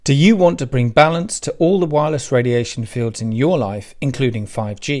Do you want to bring balance to all the wireless radiation fields in your life, including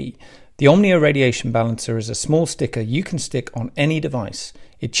 5G? The Omnia Radiation Balancer is a small sticker you can stick on any device.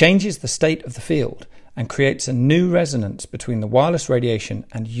 It changes the state of the field and creates a new resonance between the wireless radiation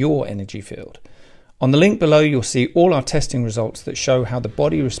and your energy field. On the link below, you'll see all our testing results that show how the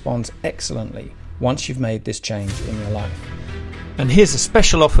body responds excellently once you've made this change in your life. And here's a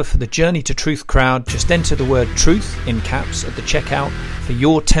special offer for the Journey to Truth crowd. Just enter the word truth in caps at the checkout for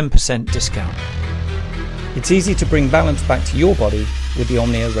your 10% discount. It's easy to bring balance back to your body with the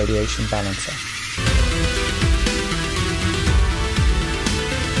Omnia Radiation Balancer.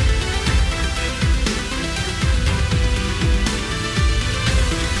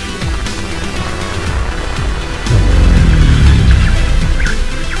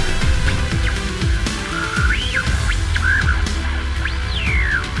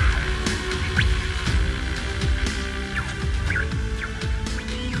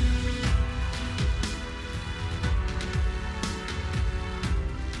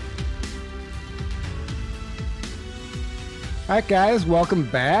 All right, guys, welcome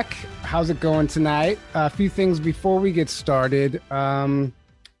back. How's it going tonight? A few things before we get started.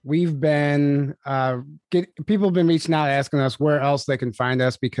 We've been people have been reaching out asking us where else they can find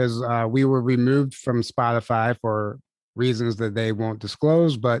us because we were removed from Spotify for reasons that they won't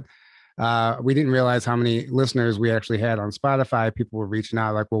disclose, but we didn't realize how many listeners we actually had on Spotify. People were reaching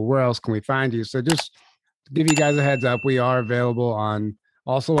out like, well, where else can we find you? So just to give you guys a heads up, we are available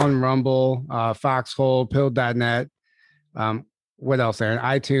also on Rumble, Foxhole, Pill.net. What else, Aaron?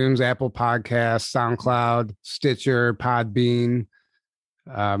 iTunes, Apple Podcasts, SoundCloud, Stitcher, Podbean.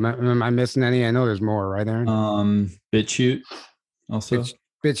 Am I missing any? I know there's more, right, Aaron? BitChute also.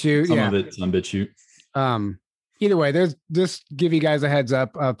 BitChute, Some yeah. of it's on BitChute. Either way, there's just give you guys a heads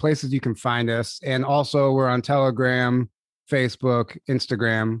up, places you can find us. And also we're on Telegram, Facebook,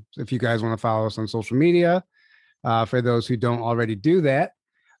 Instagram. If you guys want to follow us on social media, for those who don't already do that.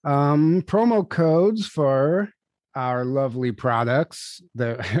 Promo codes for our lovely products.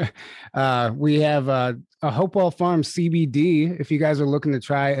 We have a Hopewell Farm CBD. If you guys are looking to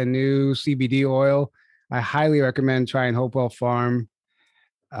try a new CBD oil, I highly recommend trying Hopewell Farm.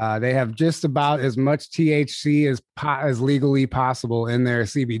 They have just about as much THC as legally possible in their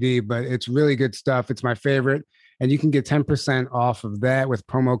CBD, but it's really good stuff. It's my favorite. And you can get 10% off of that with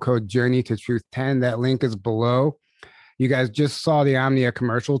promo code Journey to Truth 10. That link is below. You guys just saw the Omnia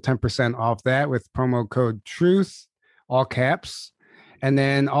commercial, 10% off that with promo code TRUTH, all caps. And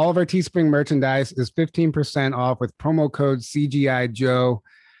then all of our Teespring merchandise is 15% off with promo code CGI Joe.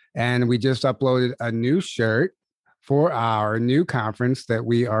 And we just uploaded a new shirt for our new conference that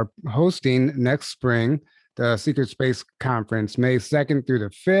we are hosting next spring, the Secret Space Conference, May 2nd through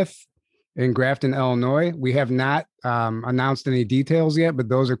the 5th in Grafton, Illinois. We have not announced any details yet, but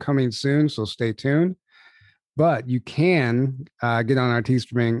those are coming soon, so stay tuned. But you can get on our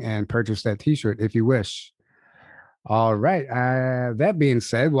Teespring and purchase that t-shirt if you wish. All right. That being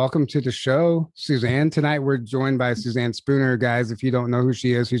said, welcome to the show, Suzanne. Tonight, we're joined by Suzanne Spooner. Guys, if you don't know who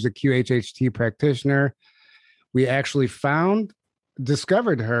she is, she's a QHHT practitioner. We actually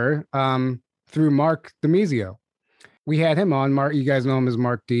discovered her through Mark Demizio. We had him on. Mark, you guys know him as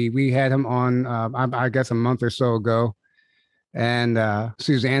Mark D. We had him on, I guess, a month or so ago. And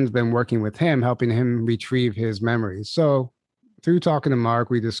Suzanne's been working with him, helping him retrieve his memories. So through talking to Mark,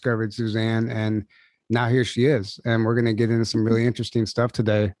 we discovered Suzanne, and now here she is. And we're going to get into some really interesting stuff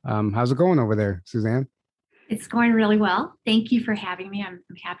today. How's it going over there, Suzanne? It's going really well. Thank you for having me. I'm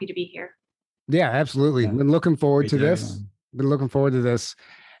happy to be here. Yeah, absolutely. Yeah. Been looking forward to this.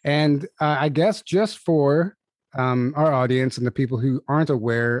 And I guess just for our audience and the people who aren't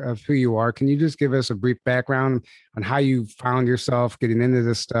aware of who you are, can you just give us a brief background on how you found yourself getting into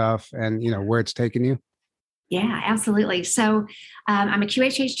this stuff and, where it's taken you? Yeah, absolutely. So I'm a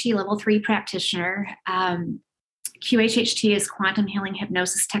QHHT level 3 practitioner. QHHT is quantum healing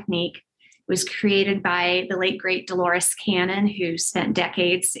hypnosis technique. It was created by the late, great Dolores Cannon, who spent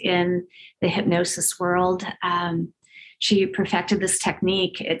decades in the hypnosis world. She perfected this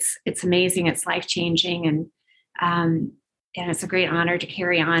technique. It's amazing. It's life-changing. And it's a great honor to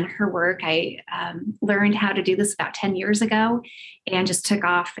carry on her work. I learned how to do this about 10 years ago and just took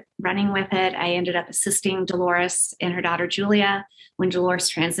off running with it. I ended up assisting Dolores and her daughter, Julia. When Dolores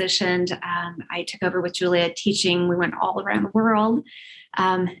transitioned, I took over with Julia teaching. We went all around the world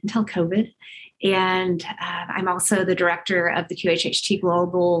until COVID. And I'm also the director of the QHHT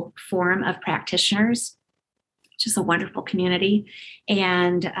Global Forum of Practitioners, which is a wonderful community.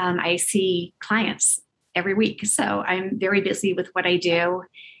 And I see clients every week. So I'm very busy with what I do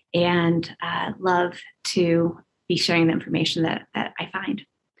and love to be sharing the information that I find.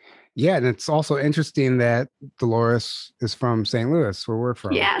 Yeah, and it's also interesting that Dolores is from St. Louis, where we're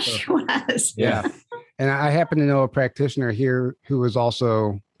from. Yeah, she was. Yeah. And I happen to know a practitioner here who was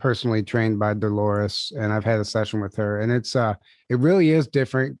also personally trained by Dolores, and I've had a session with her, and it really is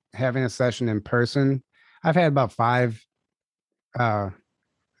different having a session in person. I've had about 5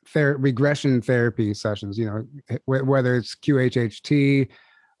 regression therapy sessions, whether it's QHHT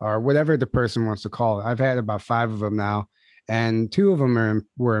or whatever the person wants to call it. I've had about 5 of them now, and 2 of them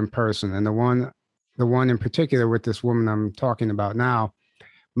were in person, and the one in particular with this woman I'm talking about now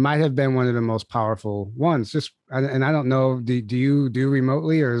might have been one of the most powerful ones. And I don't know, do you do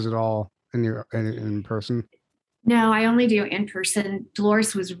remotely, or is it all in person? No, I only do in person.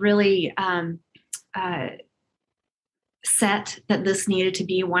 Dolores was really set that this needed to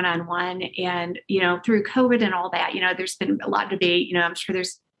be one-on-one, and through COVID and all that, there's been a lot of debate. I'm sure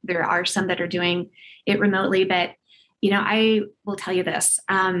there are some that are doing it remotely, but I will tell you this,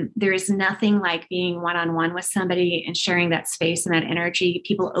 there is nothing like being one-on-one with somebody and sharing that space and that energy.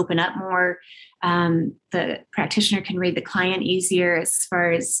 People open up more. The practitioner can read the client easier as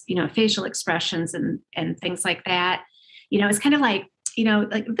far as, facial expressions and things like that. It's kind of like,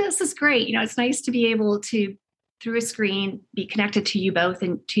 like, this is great. It's nice to be able to, through a screen, be connected to you both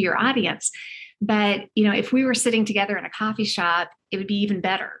and to your audience. But, if we were sitting together in a coffee shop, it would be even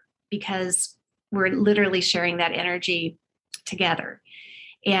better, because we're literally sharing that energy together.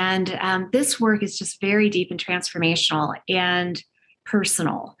 And this work is just very deep and transformational and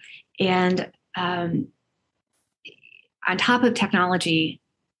personal. And on top of technology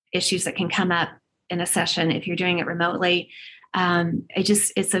issues that can come up in a session, if you're doing it remotely,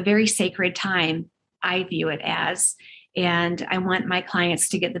 it's a very sacred time, I view it as. And I want my clients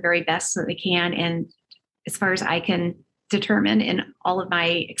to get the very best that they can. And as far as I can determine in all of my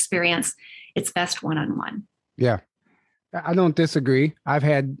experience, it's best one-on-one. Yeah, I don't disagree. I've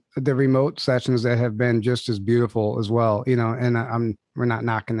had the remote sessions that have been just as beautiful as well, and we're not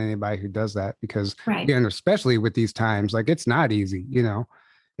knocking anybody who does that, because again, especially with these times, like, it's not easy,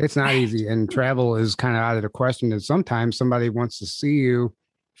 it's not easy, and travel is kind of out of the question. And sometimes somebody wants to see you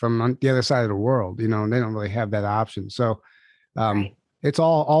from the other side of the world, and they don't really have that option. So it's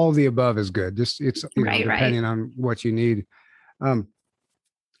all of the above is good. Just it's depending on what you need.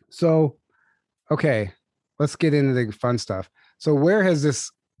 So, okay, let's get into the fun stuff. So where has this,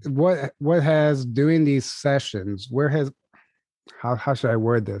 what has doing these sessions, how should I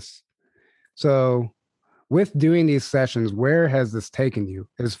word this? So with doing these sessions, where has this taken you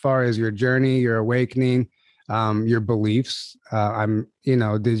as far as your journey, your awakening, your beliefs? Did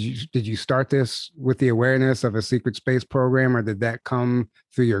you start this with the awareness of a secret space program, or did that come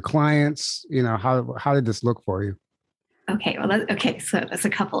through your clients? How did this look for you? Okay. Well, so that's a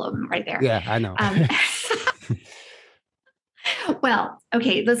couple of them right there. Yeah, I know. Well,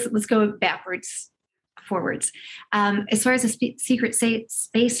 okay, let's go forwards. As far as the secret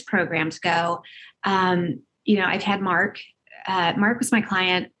space programs go, I've had Mark. Mark was my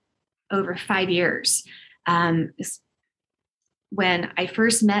client over 5 years. When I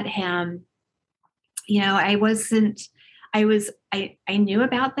first met him, I knew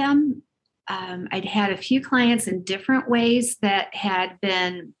about them. I'd had a few clients in different ways that had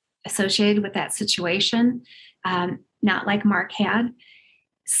been associated with that situation, not like Mark had.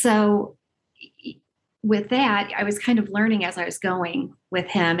 So with that, I was kind of learning as I was going with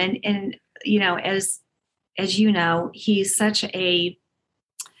him. And as you know, he is such a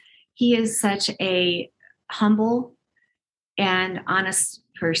humble and honest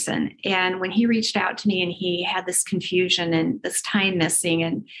person. And when he reached out to me and he had this confusion and this time missing,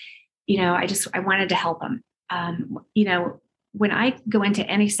 and I wanted to help him. When I go into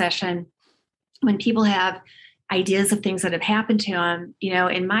any session, when people have ideas of things that have happened to them,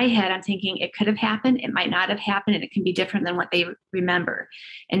 in my head, I'm thinking it could have happened, it might not have happened, and it can be different than what they remember.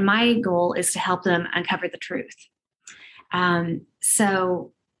 And my goal is to help them uncover the truth.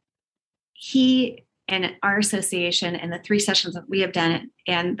 So he and our association and the 3 sessions that we have done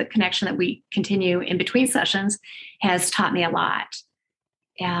and the connection that we continue in between sessions has taught me a lot.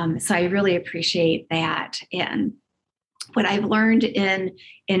 So I really appreciate that. And what I've learned in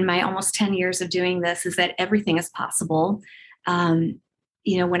my almost 10 years of doing this is that everything is possible. When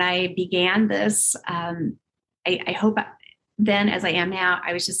I began this, I hope then, as I am now,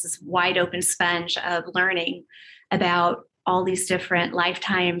 I was just this wide open sponge of learning about all these different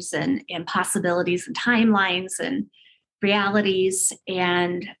lifetimes and possibilities and timelines and realities.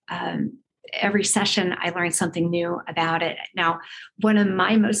 And every session, I learned something new about it. Now, one of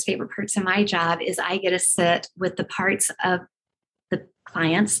my most favorite parts of my job is I get to sit with the parts of the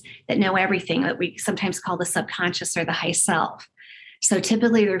clients that know everything, that we sometimes call the subconscious or the high self. So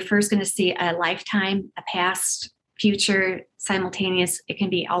typically they're first going to see a lifetime, a past, future, simultaneous. It can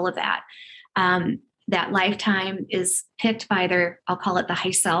be all of that. That lifetime is picked by their, I'll call it the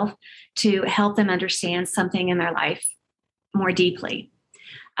high self, to help them understand something in their life more deeply,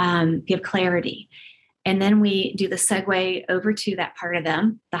 give clarity. And then we do the segue over to that part of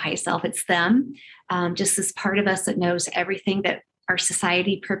them, the high self. It's them, just this part of us that knows everything that our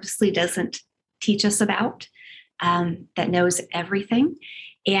society purposely doesn't teach us about, that knows everything.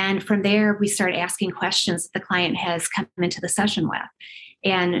 And from there, we start asking questions that the client has come into the session with.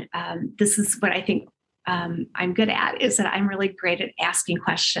 And this is what I think I'm good at, is that I'm really great at asking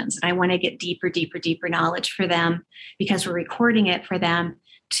questions. And I want to get deeper knowledge for them, because we're recording it for them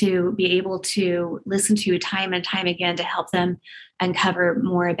to be able to listen to time and time again to help them uncover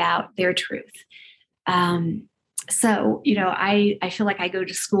more about their truth. So, I feel like I go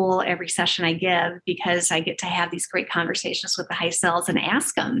to school every session I give, because I get to have these great conversations with the high selves and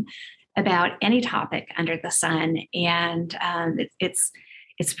ask them about any topic under the sun. And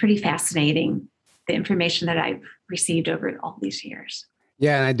it's pretty fascinating, the information that I've received over all these years.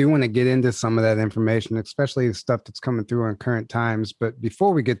 Yeah, and I do want to get into some of that information, especially the stuff that's coming through on current times. But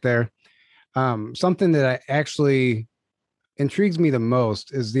before we get there, something that actually intrigues me the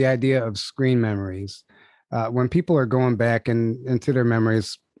most is the idea of screen memories. When people are going back into their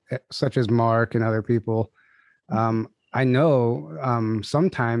memories, such as Mark and other people, I know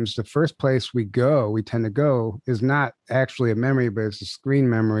sometimes the first place we tend to go is not actually a memory, but it's a screen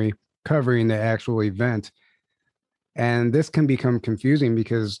memory covering the actual event. And this can become confusing,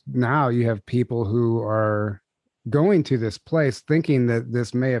 because now you have people who are going to this place thinking that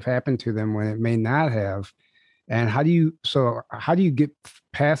this may have happened to them when it may not have. And how do you get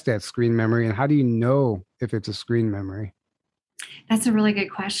past that screen memory, and how do you know if it's a screen memory? That's a really good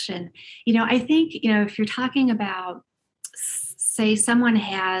question. I think, if you're talking about, say, someone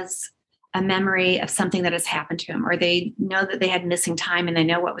has a memory of something that has happened to them, or they know that they had missing time and they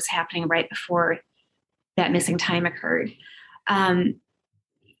know what was happening right before that missing time occurred. Our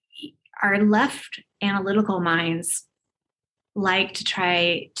left analytical minds like to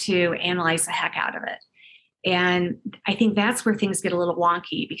try to analyze the heck out of it. And I think that's where things get a little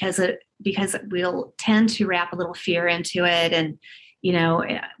wonky, because we'll tend to wrap a little fear into it. And,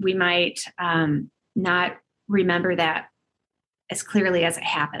 we might not remember that as clearly as it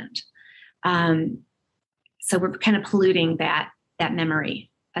happened. So we're kind of polluting that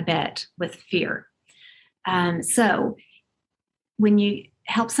memory a bit with fear. So when you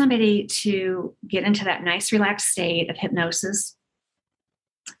help somebody to get into that nice, relaxed state of hypnosis,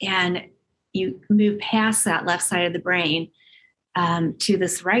 and you move past that left side of the brain to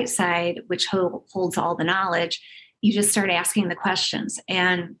this right side, which holds all the knowledge, you just start asking the questions.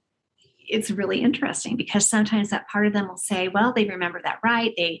 And it's really interesting, because sometimes that part of them will say, well, they remember that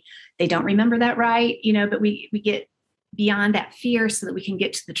right. They don't remember that right, but we get beyond that fear so that we can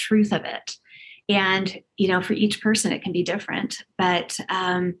get to the truth of it. And, for each person, it can be different. But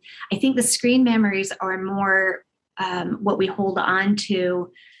I think the screen memories are more what we hold on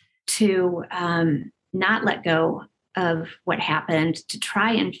to not let go of what happened, to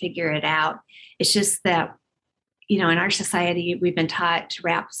try and figure it out. It's just that, in our society, we've been taught to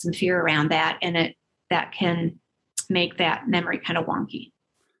wrap some fear around that, and that can make that memory kind of wonky.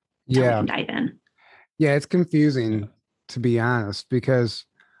 Yeah. We can dive in. Yeah, it's confusing, to be honest, because,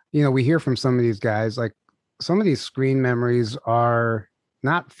 we hear from some of these guys, like some of these screen memories are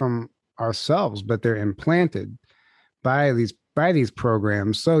not from ourselves, but they're implanted by these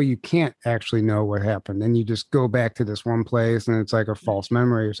programs. So you can't actually know what happened. And you just go back to this one place, and it's like a false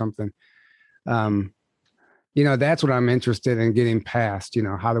memory or something. That's what I'm interested in getting past.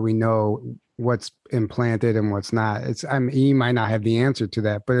 How do we know what's implanted and what's not? You might not have the answer to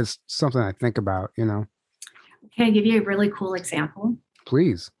that, but it's something I think about, Can I give you a really cool example?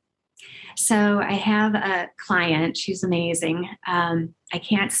 Please. So I have a client. She's amazing. I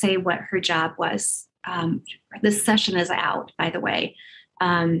can't say what her job was. This session is out, by the way.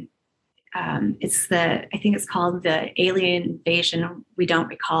 I think it's called the Alien Invasion We Don't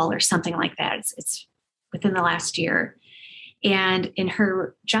Recall, or something like that. It's within the last year. And in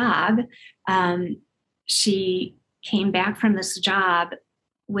her job, she came back from this job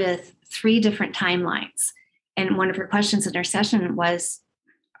with 3 different timelines. And one of her questions in our session was,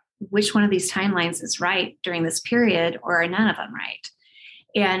 which one of these timelines is right during this period, or are none of them right?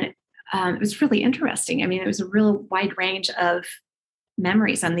 And it was really interesting. I mean, it was a real wide range of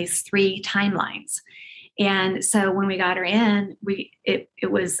memories on these 3 timelines. And so when we got her in, it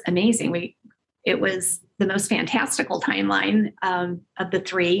was amazing. We it was the most fantastical timeline of the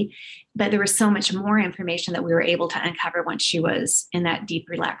three, but there was so much more information that we were able to uncover once she was in that deep,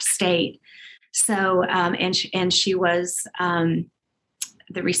 relaxed state. So, and she was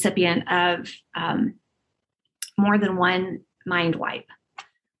the recipient of more than one mind wipe.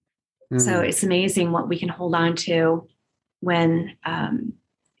 So it's amazing what we can hold on to when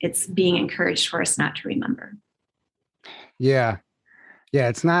it's being encouraged for us not to remember. Yeah.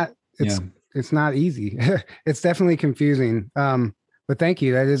 It's not easy. It's definitely confusing. But thank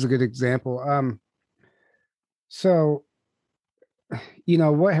you. That is a good example. So,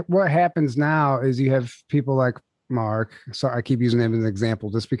 what happens now is you have people like Mark. So I keep using him as an example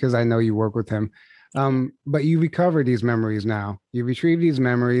just because I know you work with him. But you recover these memories now. You retrieve these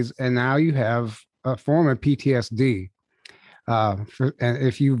memories, and now you have a form of PTSD. And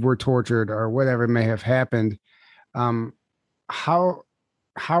if you were tortured or whatever may have happened, how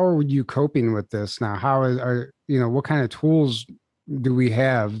are you coping with this now? What kind of tools do we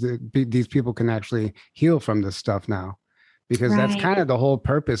have that these people can actually heal from this stuff now? Because that's kind of the whole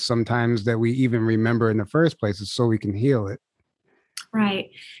purpose sometimes that we even remember in the first place, is so we can heal it.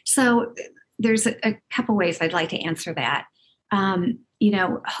 Right. So there's a couple ways I'd like to answer that.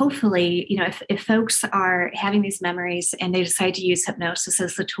 Hopefully, if folks are having these memories and they decide to use hypnosis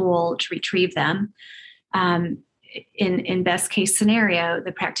as the tool to retrieve them, in best case scenario,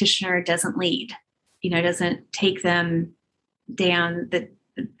 the practitioner doesn't lead, doesn't take them down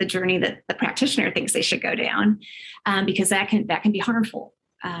the journey that the practitioner thinks they should go down, because that can be harmful.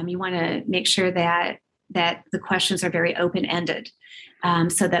 You want to make sure that the questions are very open-ended,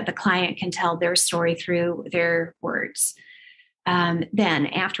 so that the client can tell their story through their words. Then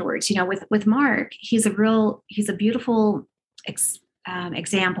afterwards, with Mark, he's a beautiful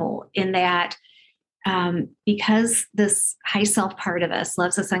example in that, because this high self part of us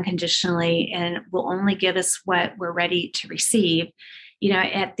loves us unconditionally and will only give us what we're ready to receive.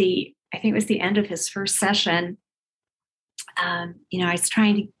 I think it was the end of his first session, I was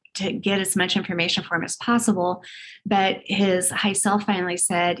trying to get as much information for him as possible, but his high self finally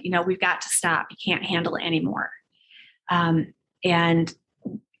said, we've got to stop. You can't handle it anymore. And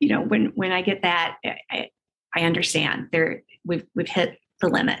when I get that, I understand we've hit the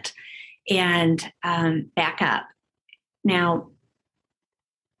limit, and back up. Now,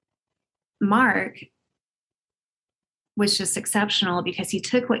 Mark was just exceptional because he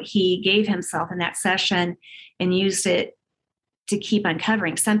took what he gave himself in that session and used it to keep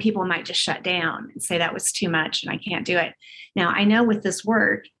uncovering. Some people might just shut down and say that was too much and I can't do it. Now, I know with this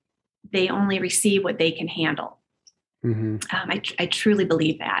work, they only receive what they can handle. Mm-hmm. I truly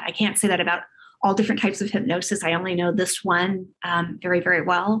believe that. I can't say that about all different types of hypnosis. I only know this one very, very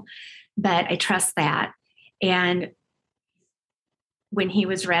well, but I trust that. And when he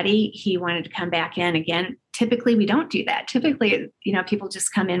was ready, he wanted to come back in again. Typically, we don't do that. Typically, people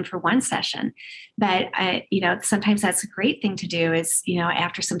just come in for one session. But, sometimes that's a great thing to do is,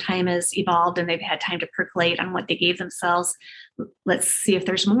 after some time has evolved and they've had time to percolate on what they gave themselves, let's see if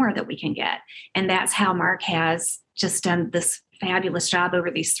there's more that we can get. And that's how Mark has just done this fabulous job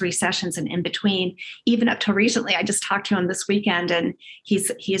over these 3 sessions and in between, even up till recently. I just talked to him this weekend and he's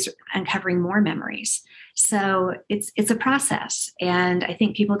uncovering more memories. So it's a process. And I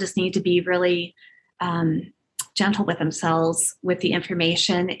think people just need to be really gentle with themselves with the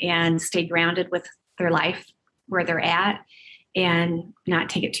information and stay grounded with their life where they're at and not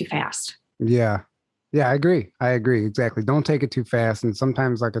take it too fast. Yeah. Yeah, I agree. Exactly. Don't take it too fast. And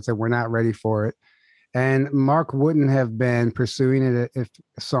sometimes, like I said, we're not ready for it. And Mark wouldn't have been pursuing it if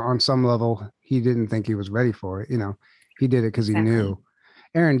on some level he didn't think he was ready for it. He did it because he knew.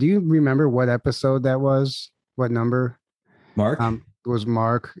 Aaron, do you remember what episode that was? What number? Mark? It was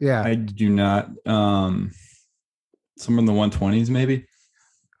Mark. Yeah. I do not. Somewhere in the 120s, maybe.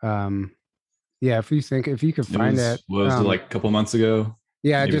 Yeah. If you could find that. Was it like a couple months ago?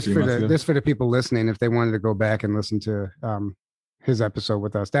 Yeah. Just for the people listening, if they wanted to go back and listen to his episode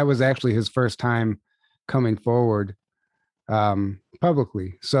with us, that was actually his first time coming forward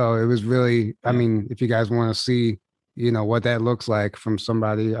publicly. So it was really, I mean, if you guys want to see, what that looks like from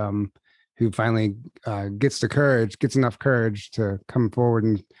somebody who finally gets enough courage to come forward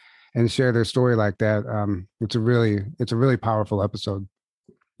and share their story like that. It's a really powerful episode.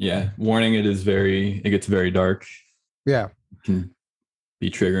 Yeah. Warning, it gets very dark. Yeah. It can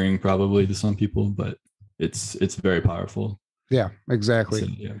be triggering probably to some people, but it's very powerful. Yeah, exactly. So,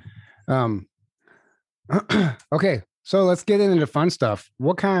 yeah. Okay. So let's get into the fun stuff.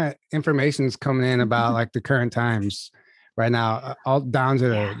 What kind of information is coming in about like the current times right now, all down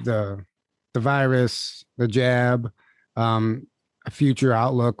to the virus, the jab? a future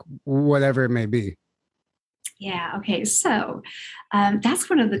outlook, whatever it may be. Yeah. Okay. So that's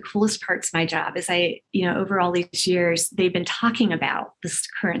one of the coolest parts of my job is over all these years, they've been talking about this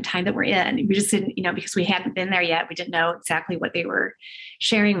current time that we're in. We just didn't, because we hadn't been there yet. We didn't know exactly what they were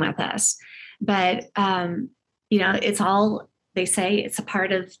sharing with us. But, it's all, they say it's a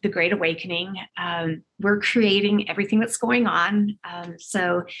part of the Great Awakening. We're creating everything that's going on.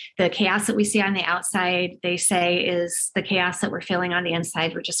 So the chaos that we see on the outside, they say, is the chaos that we're feeling on the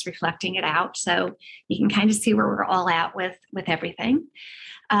inside. We're just reflecting it out. So you can kind of see where we're all at with everything.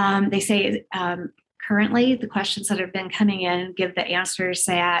 They say currently the questions that have been coming in give the answers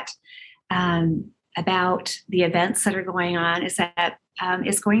that about the events that are going on is that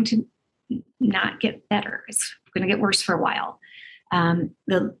it's going to not get better. It's going to get worse for a while.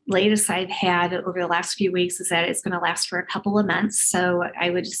 The latest I've had over the last few weeks is that it's going to last for a couple of months. So I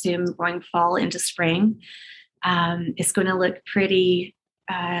would assume going fall into spring, it's going to look pretty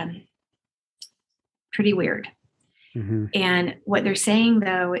weird. Mm-hmm. And what they're saying,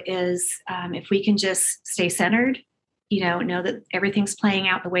 though, is if we can just stay centered, know that everything's playing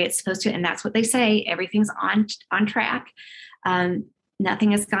out the way it's supposed to. And that's what they say. Everything's on track.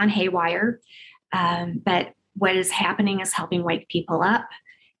 Nothing has gone haywire. But what is happening is helping wake people up.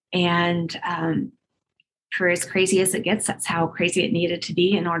 And for as crazy as it gets, that's how crazy it needed to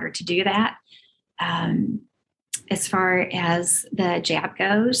be in order to do that. As far as the jab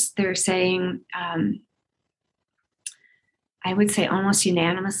goes, they're saying, I would say almost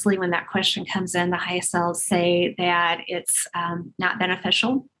unanimously when that question comes in, the highest selves say that it's not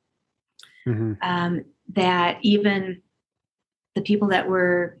beneficial. Mm-hmm. That even the people that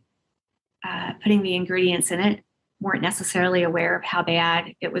were putting the ingredients in it weren't necessarily aware of how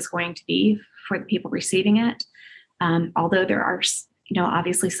bad it was going to be for the people receiving it. Although there are,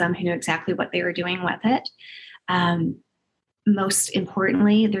 obviously some who knew exactly what they were doing with it. Most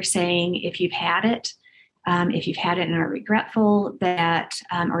importantly, they're saying if you've had it and are regretful that,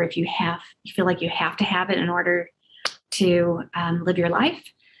 or if you feel like you have to have it in order to live your life,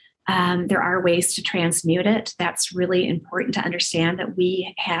 there are ways to transmute it. That's really important to understand that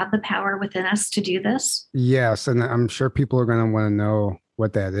we have the power within us to do this. Yes. And I'm sure people are going to want to know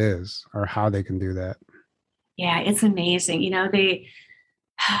what that is or how they can do that. Yeah, it's amazing.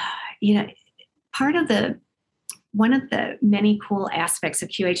 One of the many cool aspects of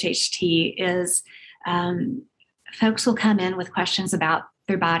QHHT is folks will come in with questions about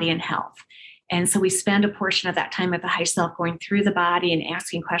their body and health. And so we spend a portion of that time with the high self going through the body and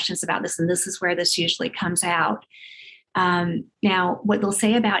asking questions about this. And this is where this usually comes out. Now, what they'll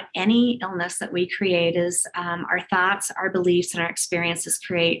say about any illness that we create is our thoughts, our beliefs, and our experiences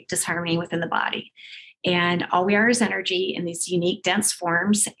create disharmony within the body. And all we are is energy in these unique, dense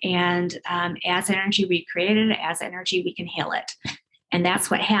forms. And as energy, we created it. As energy, we can heal it. And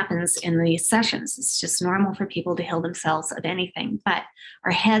that's what happens in these sessions. It's just normal for people to heal themselves of anything. But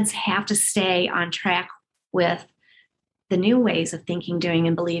our heads have to stay on track with the new ways of thinking, doing,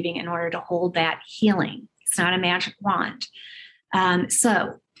 and believing in order to hold that healing. It's not a magic wand.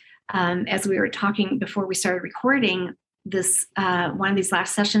 So as we were talking before we started recording, this one of these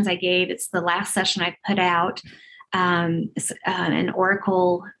last sessions I gave, it's the last session I put out. It's an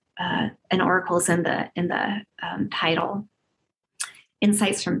oracle. An oracle's in the title.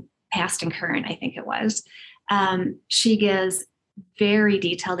 Insights from Past and Current, I think it was. She gives very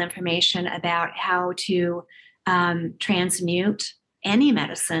detailed information about how to transmute any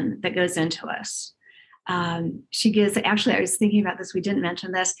medicine that goes into us. She gives, actually, I was thinking about this, we didn't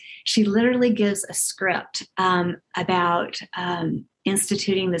mention this. She literally gives a script about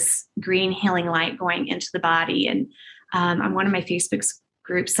instituting this green healing light going into the body. And on one of my Facebook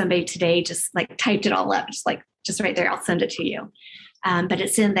groups, somebody today just typed it all up, just right there. I'll send it to you. But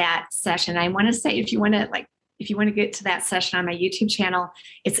it's in that session. I want to say, if you want to get to that session on my YouTube channel,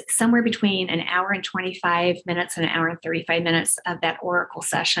 it's somewhere between an hour and 25 minutes and an hour and 35 minutes of that oracle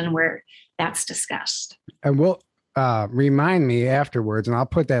session where that's discussed. And we'll remind me afterwards, and I'll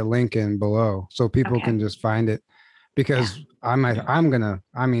put that link in below so people can just find it, because I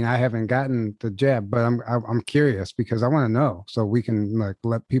haven't gotten the jab, but I'm curious because I want to know so we can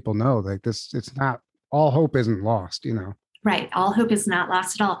let people know this. It's not all hope isn't lost, Right. All hope is not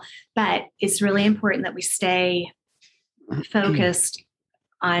lost at all. But it's really important that we stay focused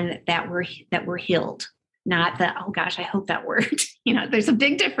on that we're healed, not that, oh gosh, I hope that worked. There's a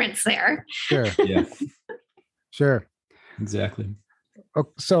big difference there. Sure. Yeah. Sure. Exactly.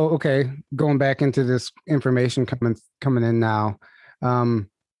 So, okay, going back into this information coming in now. I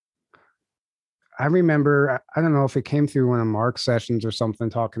remember, I don't know if it came through one of Mark's sessions or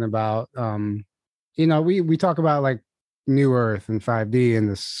something, talking about, we talk about New Earth and 5D and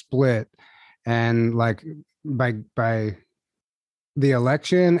the split, and like by the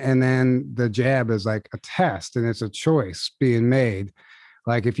election, and then the jab is like a test, and it's a choice being made.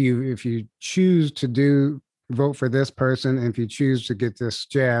 Like if you choose to vote for this person, and if you choose to get this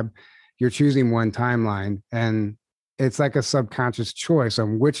jab, you're choosing one timeline, and it's like a subconscious choice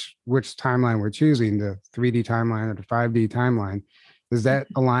on which timeline we're choosing, the 3D timeline or the 5D timeline. Does that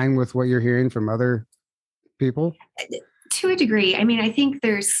align with what you're hearing from other people? To a degree. I mean, I think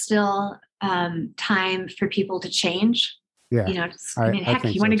there's still time for people to change. Yeah. You know, heck,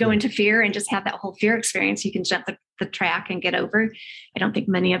 you want to go into fear and just have that whole fear experience, you can jump the track and get over. I don't think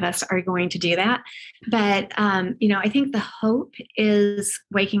many of us are going to do that. But, I think the hope is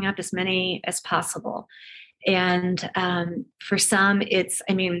waking up as many as possible. And for some,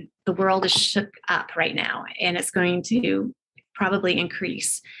 the world is shook up right now, and it's going to probably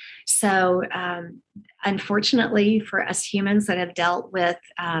increase. So, unfortunately, for us humans that have dealt with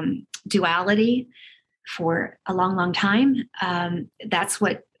duality for a long, long time, that's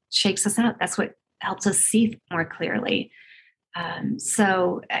what shakes us up. That's what helps us see more clearly.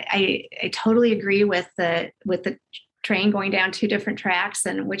 So I totally agree with the train going down two different tracks,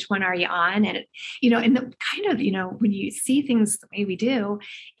 and which one are you on? And and the kind of, when you see things the way we do,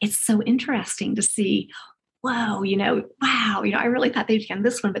 it's so interesting to see, whoa, wow, I really thought they'd be on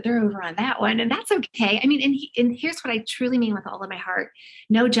this one, but they're over on that one. And that's okay. I mean, and here's what I truly mean with all of my heart: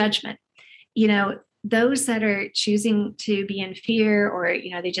 no judgment. Those that are choosing to be in fear, or,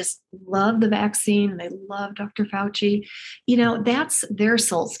 they just love the vaccine, they love Dr. Fauci, that's their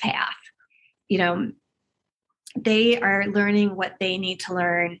soul's path. They are learning what they need to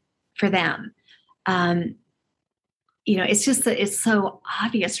learn for them. It's just that it's so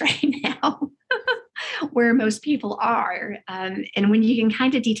obvious right now where most people are. And when you can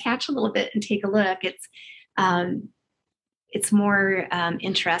kind of detach a little bit and take a look, it's more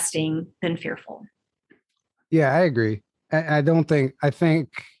interesting than fearful. Yeah, I agree. I think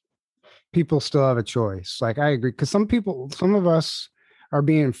people still have a choice. Like, I agree. Because some of us are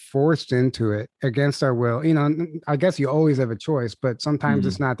being forced into it against our will. I guess you always have a choice, but sometimes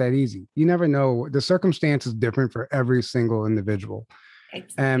it's not that easy. You never know. The circumstance is different for every single individual.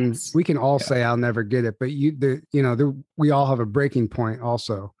 Exactly. And we can all say, I'll never get it, but we all have a breaking point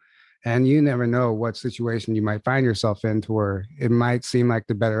also. And you never know what situation you might find yourself in, to where it might seem like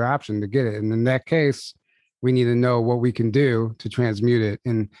the better option to get it. And in that case, we need to know what we can do to transmute it,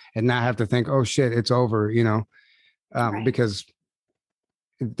 and not have to think, oh shit, it's over, right. Because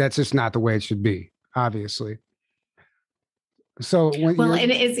that's just not the way it should be, obviously. So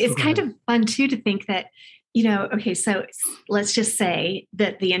and it's kind of fun too to think that, okay, so let's just say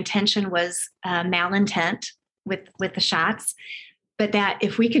that the intention was malintent with the shots, but that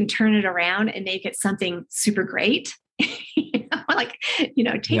if we can turn it around and make it something super great, take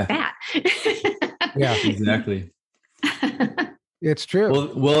that. Yeah, exactly. It's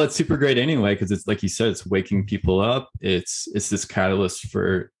true. Well, it's super great anyway, because it's like you said, it's waking people up. It's this catalyst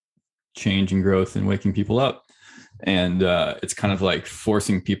for change and growth and waking people up. And it's kind of like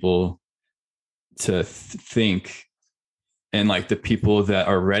forcing people to think, and like the people that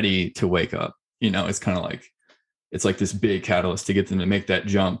are ready to wake up, it's kind of like, it's like this big catalyst to get them to make that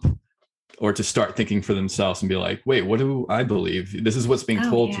jump, or to start thinking for themselves and be like, wait, what do I believe? This is what's being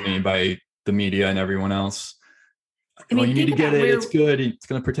told to me by the media and everyone else. You need to get it. It's good. It's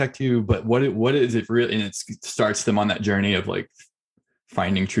going to protect you. But what is it really? And it starts them on that journey of like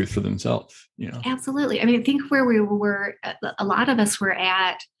finding truth for themselves, Absolutely. I mean, think where we were, a lot of us were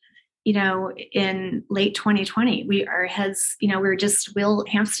at, in late 2020, we were just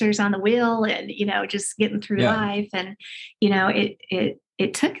hamsters on the wheel, and, just getting through life. And,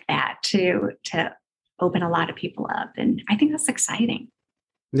 it took that to open a lot of people up. And I think that's exciting.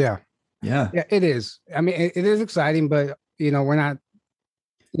 Yeah, it is. I mean, it is exciting, but we're not.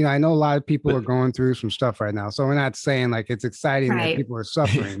 I know a lot of people are going through some stuff right now, so we're not saying like it's exciting that people are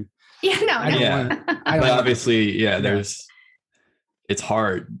suffering. But obviously, it's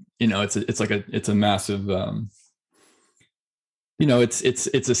hard. It's a massive.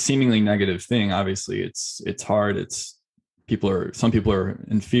 It's a seemingly negative thing. Obviously, it's hard. Some people are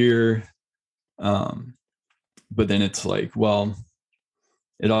in fear, but then it's like, well,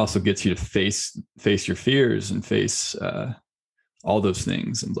 it also gets you to face your fears and face all those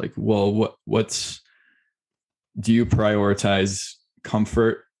things. And like, well, do you prioritize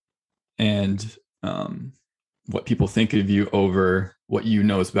comfort and what people think of you over what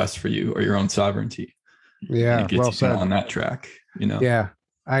is best for you, or your own sovereignty? Yeah, and it gets you on that track. Yeah.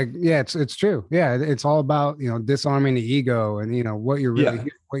 It's true. Yeah, it's all about disarming the ego and what you're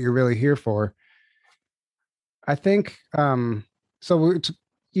really here for. I think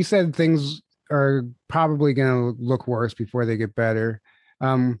you said things are probably going to look worse before they get better,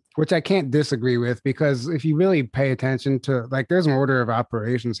 which I can't disagree with, because if you really pay attention to, like, there's an order of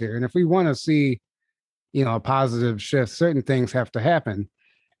operations here, and if we want to see, a positive shift, certain things have to happen,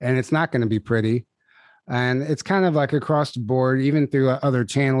 and it's not going to be pretty. And it's kind of like across the board, even through other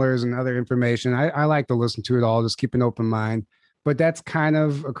channelers and other information. I like to listen to it all, just keep an open mind. But that's kind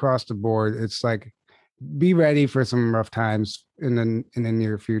of across the board. It's like, be ready for some rough times in the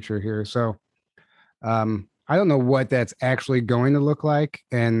near future here. So I don't know what that's actually going to look like,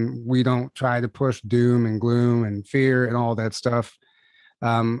 and we don't try to push doom and gloom and fear and all that stuff.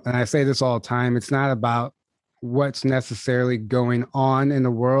 And I say this all the time: it's not about what's necessarily going on in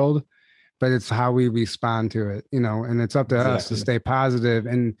the world, but it's how we respond to it, and it's up to us to stay positive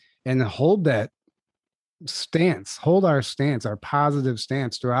and hold that stance, hold our stance, our positive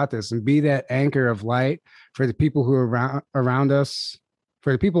stance throughout this, and be that anchor of light for the people who are around us,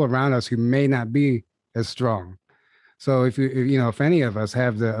 for the people around us who may not be as strong. So if any of us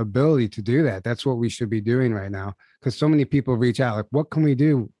have the ability to do that, that's what we should be doing right now. Because so many people reach out, like, what can we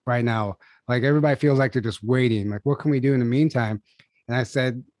do right now? Like, everybody feels like they're just waiting. Like, what can we do in the meantime? And I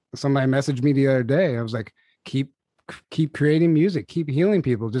said, somebody messaged me the other day. I was like, keep creating music, keep healing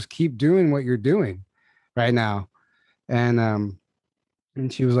people, just keep doing what you're doing right now. And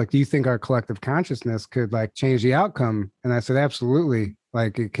she was like, do you think our collective consciousness could, like, change the outcome? And I said, absolutely.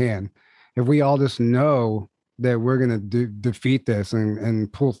 Like, it can. If we all just know that we're going to defeat this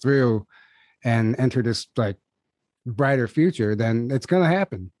and pull through and enter this, like, brighter future, then it's going to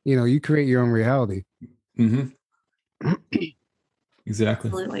happen. You create your own reality. Mm-hmm. Exactly.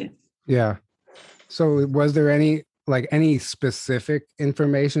 Absolutely. Yeah. So was there any specific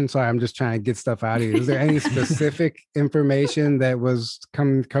information? Sorry, I'm just trying to get stuff out of you. Is there any specific information that was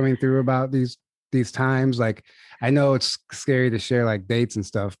coming through about these times? Like, I know it's scary to share, like, dates and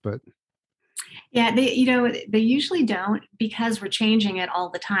stuff, but yeah, they usually don't, because we're changing it all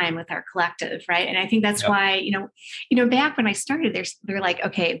the time with our collective, right? And I think that's why, back when I started, they're like,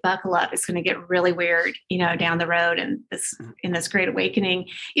 okay, buckle up, it's going to get really weird, down the road, and in this great awakening,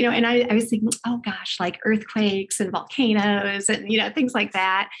 and I was thinking, oh gosh, like earthquakes and volcanoes and things like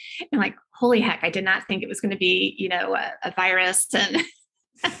that, and like, holy heck, I did not think it was going to be a virus and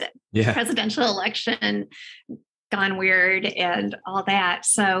presidential election gone weird and all that.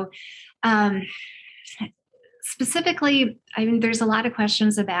 So specifically, I mean, there's a lot of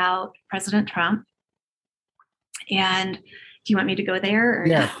questions about President Trump. And do you want me to go there? Or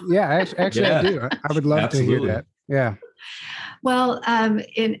yeah. Actually, I do. I would love to hear that. Yeah. Well,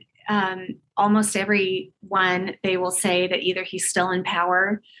 in almost everyone, they will say that either he's still in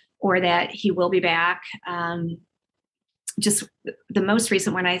power or that he will be back. Just the most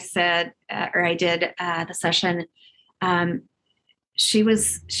recent one I said, or I did the session,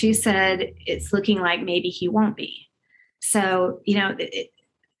 she said it's looking like maybe he won't be. So,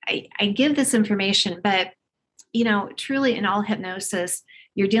 I give this information, but, truly in all hypnosis,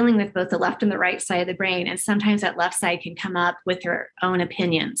 you're dealing with both the left and the right side of the brain. And sometimes that left side can come up with their own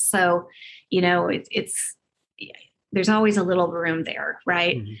opinions. So, there's always a little room there.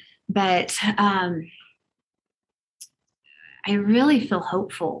 Right. Mm-hmm. But, I really feel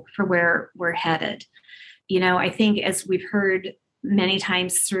hopeful for where we're headed. I think, as we've heard many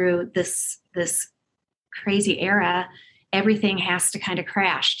times through this crazy era, everything has to kind of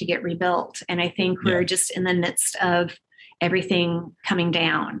crash to get rebuilt. And I think we're just in the midst of everything coming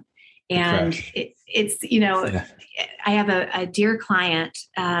down. And I have a dear client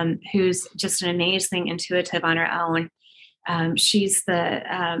who's just an amazing intuitive on her own. She's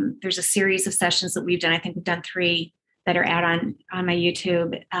there's a series of sessions that we've done. I think we've done 3 that are out on my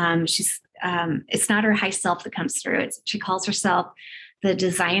YouTube. It's not her high self that comes through. She calls herself the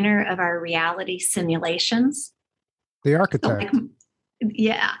designer of our reality simulations. The architect.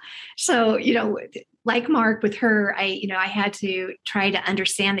 So, like Mark, with her, I had to try to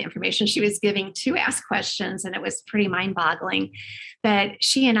understand the information she was giving to ask questions, and it was pretty mind-boggling. But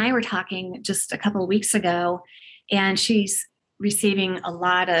she and I were talking just a couple of weeks ago, and she's receiving a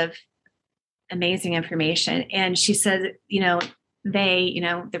lot of amazing information. And she said,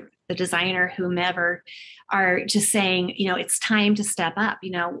 the designer, whomever, are just saying, it's time to step up.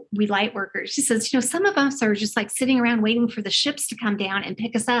 We light workers. She says, some of us are just like sitting around waiting for the ships to come down and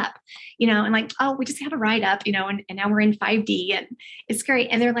pick us up, and like, oh, we just had a ride up, and now we're in 5D and it's great.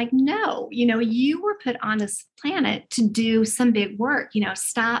 And they're like, no, you were put on this planet to do some big work,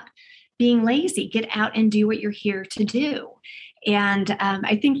 stop being lazy, get out and do what you're here to do. And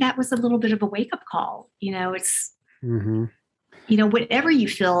I think that was a little bit of a wake-up call. It's mm-hmm. whatever you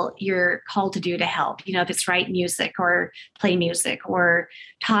feel you're called to do to help, if it's write music or play music or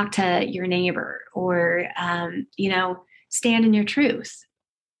talk to your neighbor or, stand in your truth.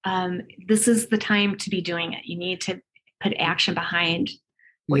 This is the time to be doing it. You need to put action behind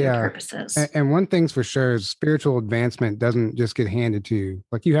what your purpose is. And one thing's for sure is spiritual advancement doesn't just get handed to you.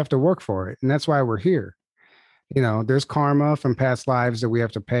 Like, you have to work for it. And that's why we're here. There's karma from past lives that we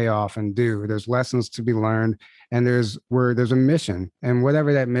have to pay off and do. There's lessons to be learned, and there's a mission, and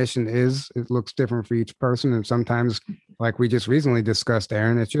whatever that mission is, it looks different for each person. And sometimes, like we just recently discussed,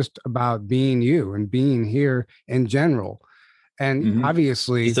 Aaron, it's just about being you and being here in general. And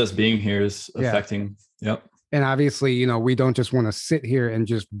obviously, just us being here is affecting. Yep. And obviously, we don't just want to sit here and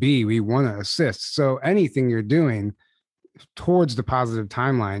just be. We want to assist. So anything you're doing towards the positive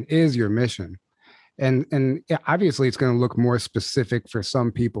timeline is your mission. And obviously, it's going to look more specific for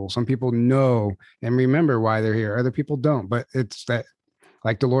some people. Some people know and remember why they're here. Other people don't. But it's that,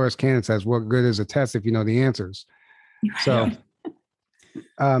 like Dolores Cannon says, what good is a test if you know the answers? So,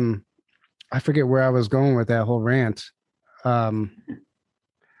 I forget where I was going with that whole rant. But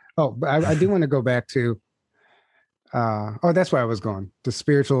I do want to go back to. That's where I was going. The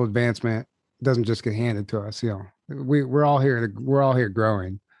spiritual advancement doesn't just get handed to us. We're all here. We're all here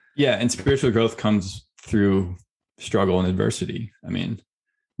growing. Yeah, and spiritual growth comes through struggle and adversity. I mean,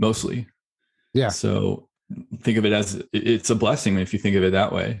 mostly. Yeah. So think of it as it's a blessing if you think of it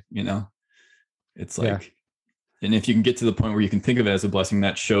that way. It's like, and if you can get to the point where you can think of it as a blessing,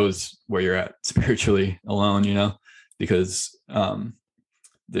 that shows where you're at spiritually alone. Because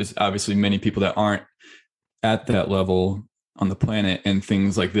there's obviously many people that aren't at that level on the planet, and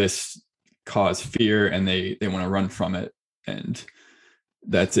things like this cause fear, and they want to run from it. And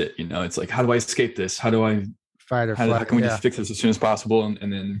that's it. It's like, how do I escape this? How do I fight or flight? How can we just fix this as soon as possible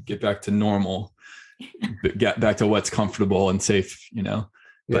and then get back to normal, get back to what's comfortable and safe,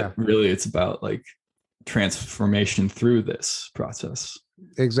 but really it's about like transformation through this process.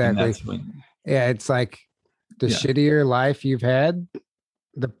 Exactly. It's like the shittier life you've had,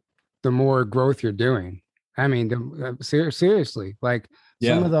 the more growth you're doing. I mean, seriously, like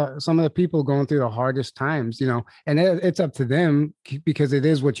some of the people going through the hardest times, and it's up to them, because it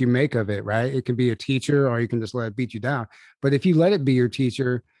is what you make of it, right? It can be a teacher, or you can just let it beat you down. But if you let it be your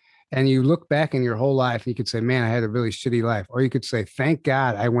teacher, and you look back in your whole life, you could say, man, I had a really shitty life. Or you could say, thank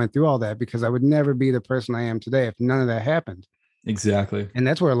God I went through all that, because I would never be the person I am today if none of that happened. Exactly. And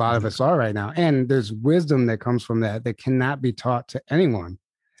that's where a lot of us are right now. And there's wisdom that comes from that cannot be taught to anyone.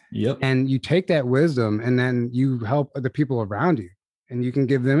 Yep. And you take that wisdom and then you help the people around you, and you can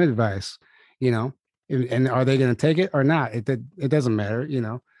give them advice, and are they going to take it or not? It doesn't matter.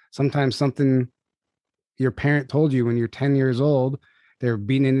 Sometimes something your parent told you when you're 10 years old, they're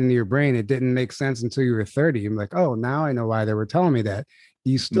beating it into your brain. It didn't make sense until you were 30. I'm like, oh, now I know why they were telling me that.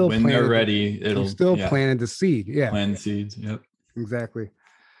 You still when they're ready, planted the seed. Yeah. Plant seeds. Yep. Exactly.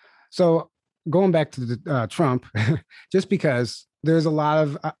 So going back to the Trump, just because there's a lot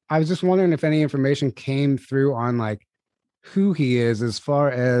of, I was just wondering if any information came through on like who he is, as far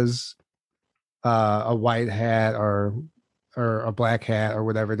as a white hat or a black hat or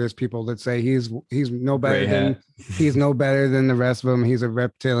whatever. There's people that say he's no better than the rest of them. He's a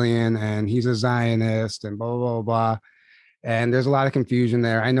reptilian and he's a Zionist and blah, blah, blah. And there's a lot of confusion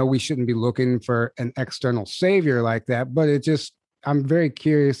there. I know we shouldn't be looking for an external savior like that, but I'm very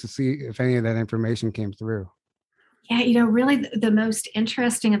curious to see if any of that information came through. Yeah, really the most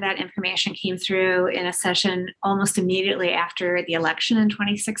interesting of that information came through in a session almost immediately after the election in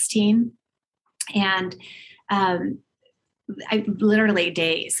 2016. And literally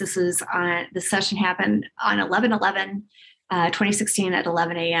days. The session happened on 11/11, 2016 at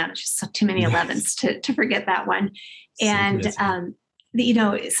 11 a.m. It's just too many 11s to forget that one. And,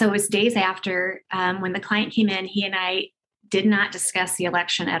 so it's days after when the client came in, he and I did not discuss the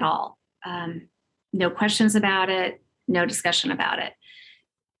election at all. No questions about it, no discussion about it.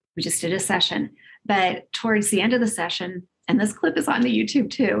 We just did a session. But towards the end of the session, and this clip is on the YouTube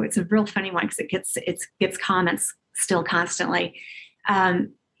too, it's a real funny one because it gets comments still constantly.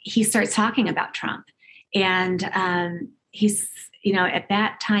 He starts talking about Trump. And he's, at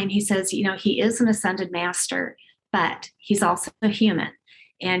that time, he says, he is an ascended master, but he's also a human.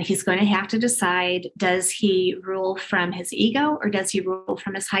 And he's going to have to decide, does he rule from his ego or does he rule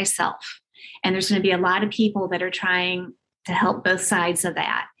from his high self? And there's going to be a lot of people that are trying to help both sides of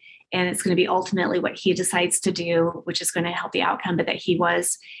that. And it's going to be ultimately what he decides to do, which is going to help the outcome, but that he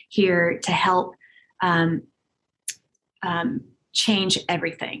was here to help change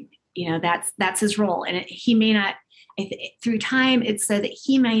everything. That's his role. And he may not, through time, it's so that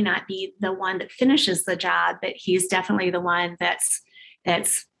he may not be the one that finishes the job, but he's definitely the one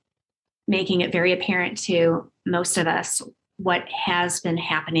that's making it very apparent to most of us what has been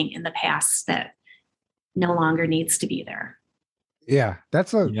happening in the past that no longer needs to be there. Yeah,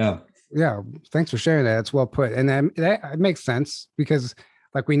 yeah. Thanks for sharing that. It's well put. And that makes sense because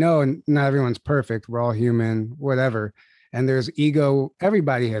like we know, not everyone's perfect. We're all human, whatever. And there's ego.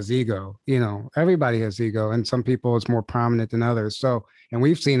 Everybody has ego, everybody has ego. And some people it's more prominent than others. So, and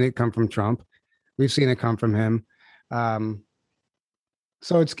we've seen it come from Trump. We've seen it come from him.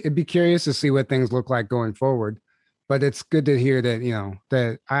 So it'd be curious to see what things look like going forward. But it's good to hear that,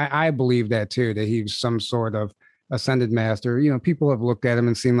 that I believe that too, that he's some sort of ascended master. People have looked at him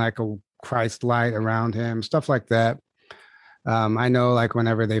and seen like a Christ light around him, stuff like that. I know like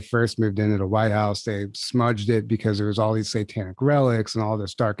whenever they first moved into the White House, they smudged it because there was all these satanic relics and all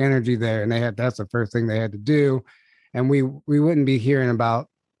this dark energy there. And that's the first thing they had to do. And we wouldn't be hearing about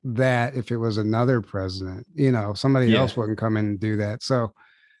that if it was another president, somebody else wouldn't come in and do that. So,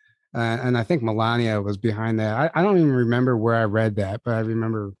 and I think Melania was behind that. I don't even remember where I read that, but I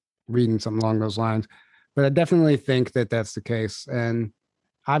remember reading something along those lines. But I definitely think that that's the case. And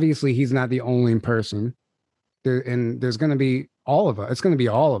obviously he's not the only person there, and there's going to be all of us. It's going to be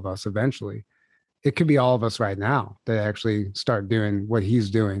all of us eventually. It could be all of us right now that actually start doing what he's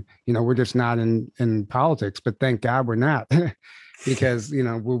doing. We're just not in politics, but thank God we're not because,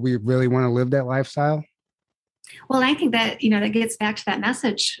 will we really want to live that lifestyle? Well, I think that, that gets back to that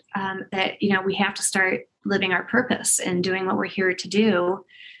message that, we have to start living our purpose and doing what we're here to do.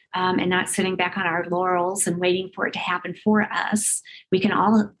 And not sitting back on our laurels and waiting for it to happen for us. We can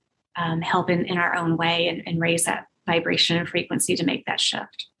all help in our own way and raise that vibration and frequency to make that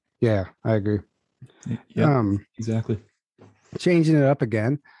shift. Yeah, I agree. Yeah, exactly. Changing it up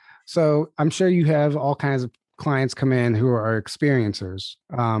again. So I'm sure you have all kinds of clients come in who are experiencers,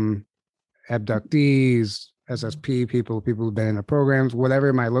 abductees, SSP people who've been in the programs, whatever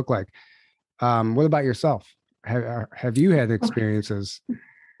it might look like. What about yourself? Have you had experiences?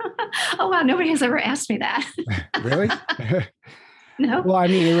 Oh, wow. Nobody has ever asked me that. Really? No. Well, I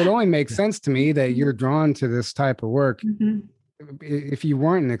mean, it would only make sense to me that you're drawn to this type of work. Mm-hmm. If you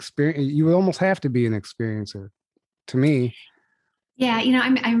weren't an experience, you would almost have to be an experiencer to me. Yeah.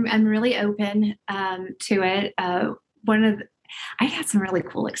 I'm really open to it. I had some really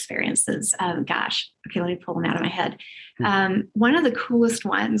cool experiences. Gosh. Okay. Let me pull them out of my head. One of the coolest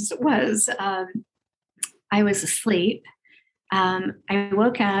ones was I was asleep. I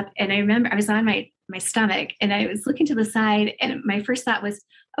woke up and I remember I was on my stomach and I was looking to the side and my first thought was,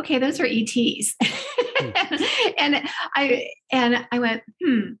 okay, those are ETs. and I went,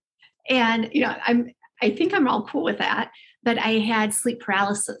 and, I think I'm all cool with that, but I had sleep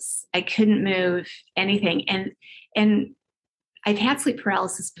paralysis. I couldn't move anything. And I've had sleep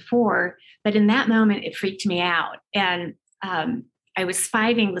paralysis before, but in that moment it freaked me out. And I was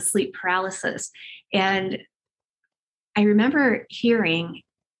fighting the sleep paralysis. And I remember hearing,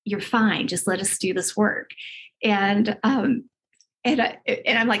 "You're fine. Just let us do this work." And I'm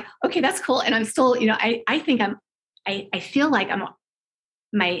like, okay, that's cool. And I'm still, I think I feel like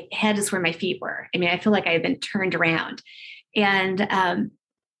my head is where my feet were. I mean, I feel like I've been turned around. And,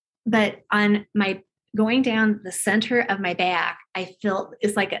 but on my going down the center of my back, I feel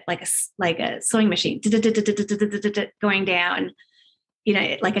it's like a sewing machine going down,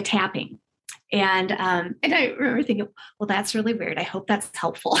 like a tapping. And I remember thinking, well, that's really weird. I hope that's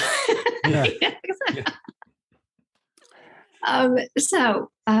helpful. Yeah. So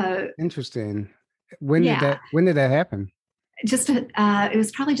interesting. When did that happen? It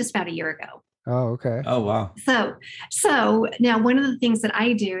was probably just about a year ago. Oh, okay. Oh, wow. So now one of the things that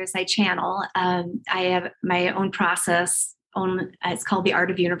I do is I channel. I have my own process. It's called the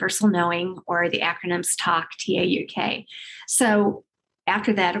Art of Universal Knowing, or the acronyms TAUK, TAUK. So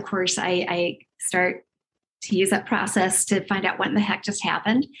after that, of course, I start to use that process to find out what in the heck just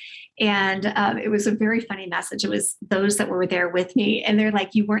happened. And it was a very funny message. It was those that were there with me, and they're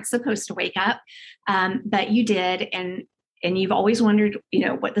like, "You weren't supposed to wake up, but you did, and you've always wondered,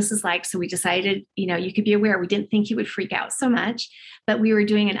 what this is like. So we decided, you could be aware. We didn't think you would freak out so much, but we were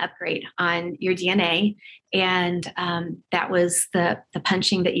doing an upgrade on your DNA, and that was the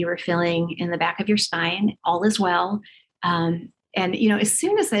punching that you were feeling in the back of your spine. All is well." And, as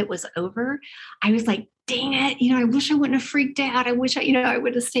soon as it was over, I was like, dang it. I wish I wouldn't have freaked out. I wish I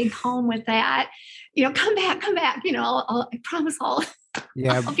would have stayed calm with that. Come back. I promise I'll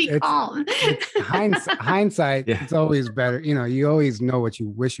be calm. Hindsight, it's always better. You always know what you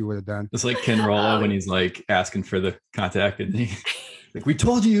wish you would have done. It's like Ken Rolla when he's like asking for the contact, and he Like, we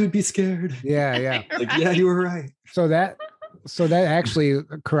told you would be scared. Yeah. Like, yeah, you were right. So that actually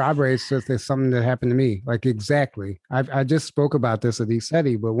corroborates with something that happened to me. Like, exactly. I just spoke about this at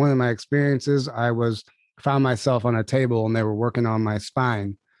ECETI, but one of my experiences, I found myself on a table and they were working on my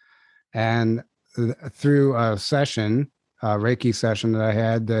spine. And through a session, a Reiki session that I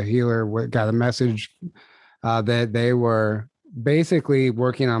had, the healer got a message that they were basically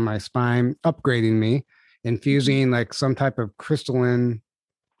working on my spine, upgrading me, infusing like some type of crystalline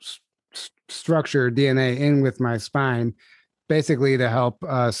structure, DNA, in with my spine, basically to help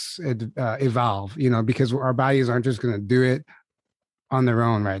us evolve, because our bodies aren't just going to do it on their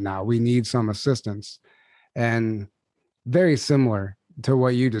own right now. We need some assistance. And very similar to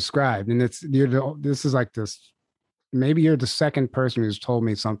what you described. And this is like this, maybe you're the second person who's told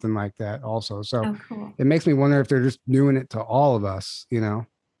me something like that also. So cool. It makes me wonder if they're just doing it to all of us, Yeah.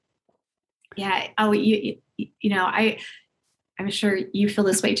 Oh, I'm sure you feel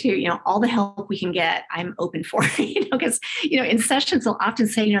this way too. All the help we can get, I'm open for, because, in sessions, they'll often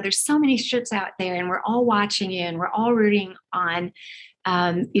say, there's so many ships out there and we're all watching you and we're all rooting on,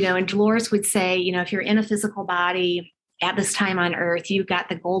 and Dolores would say, if you're in a physical body at this time on earth, you've got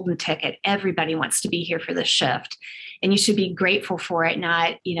the golden ticket. Everybody wants to be here for the shift and you should be grateful for it,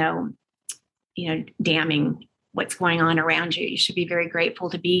 not, damning what's going on around you. You should be very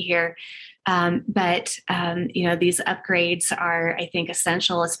grateful to be here. But these upgrades are, I think,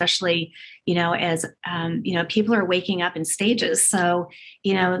 essential, especially, as, people are waking up in stages. So,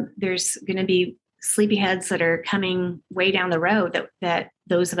 there's going to be sleepyheads that are coming way down the road that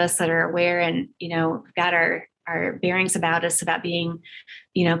those of us that are aware and, got our bearings about us, about being,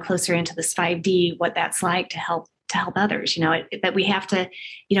 closer into this 5D, what that's like to help others, that we have to,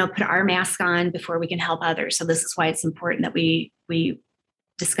 put our mask on before we can help others. So this is why it's important that we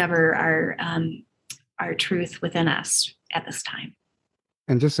discover our truth within us at this time.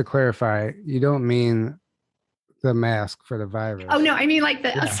 And just to clarify, you don't mean the mask for the virus. Oh no, I mean like the.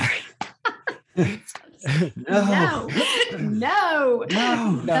 Yeah. Oh, sorry. No.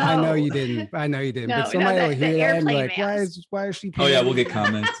 I know you didn't. No, but somebody will hear that and be like, mask. why is she? Oh yeah, we'll get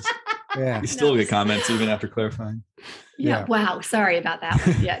comments. Yeah, you still get comments even after clarifying. Yeah. Wow. Sorry about that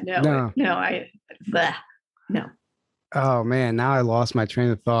one. Yeah. No. No. Oh man, now I lost my train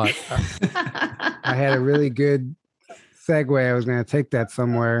of thought. I had a really good segue. I was going to take that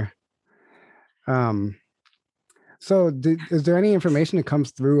somewhere. So is there any information that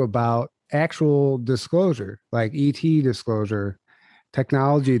comes through about actual disclosure, like ET disclosure,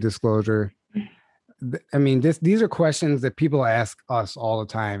 technology disclosure? I mean, these are questions that people ask us all the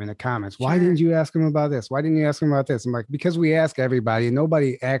time in the comments. Why didn't you ask them about this? Why didn't you ask them about this? I'm like, because we ask everybody, and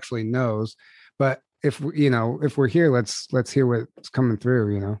nobody actually knows. But if we're here, let's hear what's coming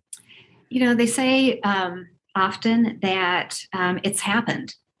through. They say often that it's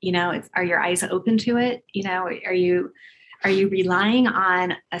happened. Are your eyes open to it? Are you relying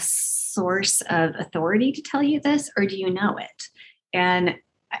on a source of authority to tell you this, or do you know it? And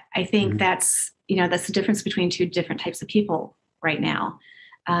I think that's the difference between two different types of people right now.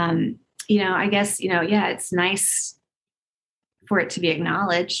 I guess, it's nice for it to be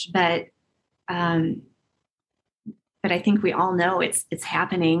acknowledged, but I think we all know it's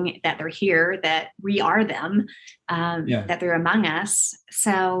happening, that they're here, that we are them, that they're among us.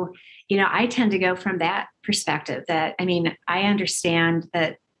 So, I tend to go from that perspective that, I understand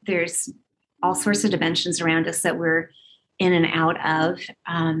that there's all sorts of dimensions around us that we're in and out of,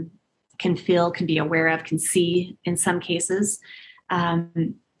 can feel, can be aware of, can see in some cases.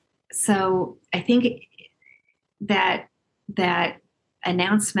 So I think that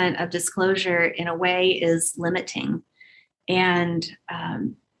announcement of disclosure in a way is limiting. And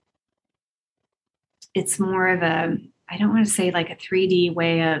it's more of I don't want to say like a 3D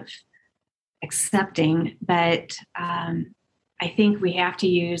way of accepting, but I think we have to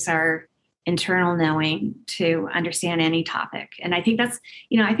use our internal knowing to understand any topic. And I think that's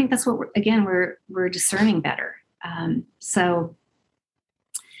what we're discerning better. So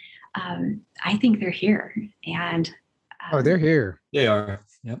I think they're here, and they're here. They are.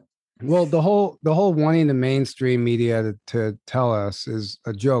 Yep. Well, the whole wanting the mainstream media to tell us is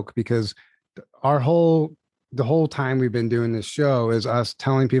a joke, because the whole time we've been doing this show is us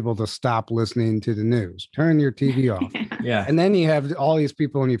telling people to stop listening to the news, turn your TV off. Yeah. And then you have all these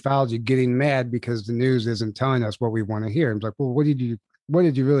people in ufology getting mad because the news isn't telling us what we want to hear. It's like, well, what did you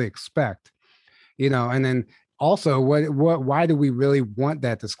really expect? And then also why do we really want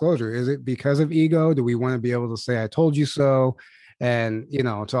that disclosure? Is it because of ego? Do we want to be able to say, I told you so? And,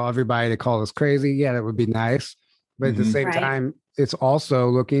 tell everybody to call us crazy. Yeah, that would be nice. But at the same time, it's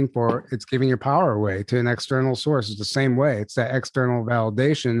also it's giving your power away to an external source. It's the same way. It's that external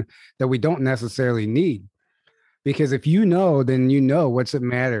validation that we don't necessarily need. Because if you know, then you know, what's it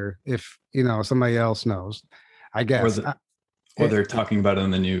matter if, somebody else knows, I guess. Or they're talking about it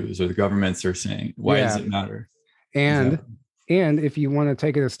on the news, or the governments are saying, why does it matter? And if you want to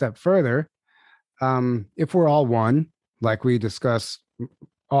take it a step further, if we're all one, like we discuss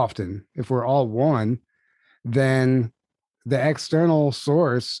often, if we're all one, then the external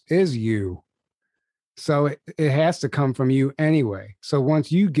source is you. So it has to come from you anyway. So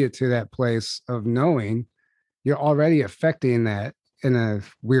once you get to that place of knowing, you're already affecting that in a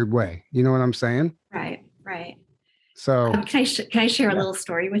weird way. You know what I'm saying? Right. So can I share a little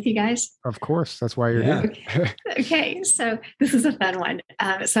story with you guys? Of course. That's why you're here. Okay. So this is a fun one.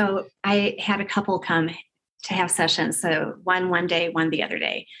 So I had a couple come to have sessions. So one day, one the other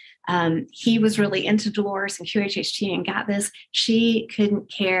day. He was really into Dolores and QHHT and got this. She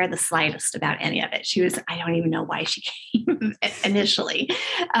couldn't care the slightest about any of it. I don't even know why she came initially.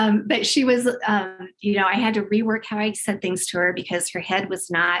 But she was, I had to rework how I said things to her because her head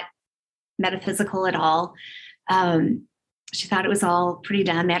was not metaphysical at all. She thought it was all pretty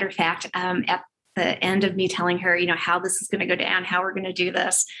dumb. Matter of fact, at the end of me telling her, how this is going to go down, how we're going to do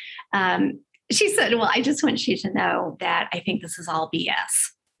this, she said, well, I just want you to know that I think this is all BS.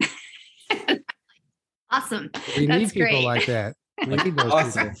 Awesome. We That's need people great. like that. We need those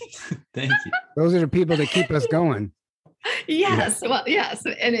Awesome. people. Thank you. Those are the people that keep us going. Yes. Yeah. Well, yes.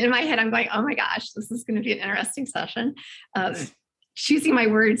 And in my head, I'm going, oh my gosh, this is going to be an interesting session. Choosing my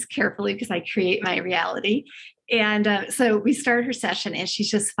words carefully because I create my reality. And so we started her session and she's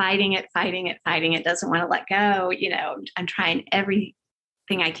just fighting it, doesn't want to let go. I'm trying everything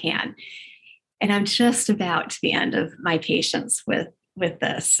I can. And I'm just about to the end of my patience with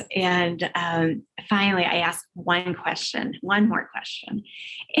this. And finally, I asked one more question.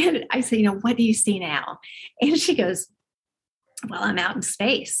 And I say, what do you see now? And she goes, well, I'm out in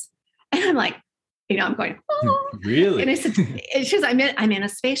space. And I'm like, I'm going, oh. Really? And I said, she goes, I'm in a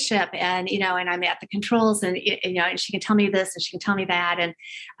spaceship and, and I'm at the controls and, and she can tell me this and she can tell me that.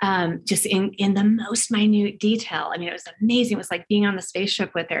 And just in the most minute detail. I mean, it was amazing. It was like being on the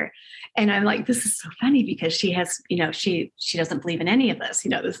spaceship with her. And I'm like, this is so funny because she has, she doesn't believe in any of this,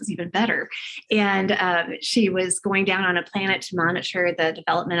 this is even better. And she was going down on a planet to monitor the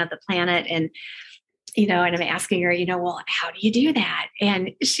development of the planet. And, and I'm asking her, well, how do you do that?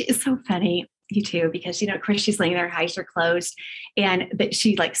 And she is so funny. You too, because of course she's laying there, her eyes are closed, but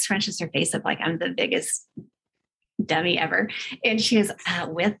she like scrunches her face up like I'm the biggest dummy ever. And she goes,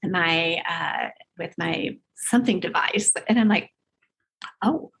 with my something device. And I'm like,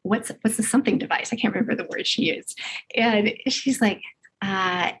 oh, what's the something device? I can't remember the word she used. And she's like,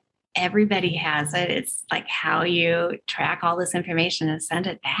 everybody has it. It's like how you track all this information and send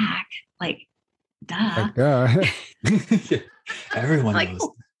it back. Like, duh. Yeah. Everyone like,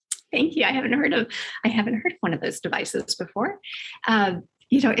 knows. Thank you. I haven't heard of one of those devices before. And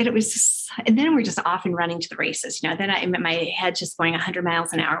it was just, and then we're just off and running to the races. Then my head just going 100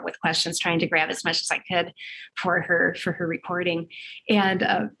 miles an hour with questions, trying to grab as much as I could for her recording. And,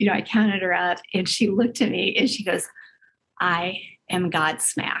 I counted her up and she looked at me and she goes, I am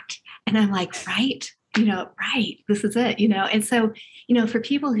Godsmacked. And I'm like, right. Right. This is it, And so, for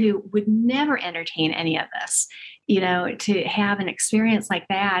people who would never entertain any of this, to have an experience like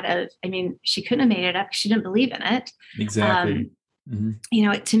that she couldn't have made it up. She didn't believe in it. Exactly.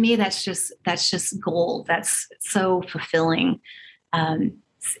 To me, that's just gold. That's so fulfilling.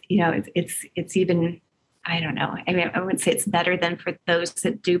 It's even, I don't know. I wouldn't say it's better than for those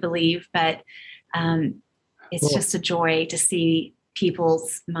that do believe, but it's just a joy to see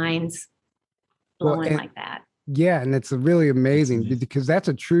people's minds blowing like that. Yeah. And it's really amazing because that's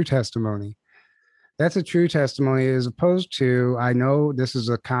a true testimony. That's a true testimony as opposed to, I know this is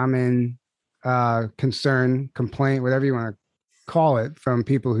a common concern, complaint, whatever you want to call it, from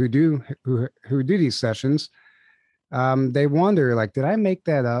people who do these sessions. They wonder, like, did I make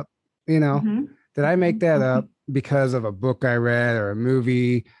that up? Did I make that up because of a book I read or a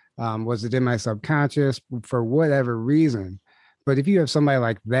movie? Was it in my subconscious for whatever reason? But if you have somebody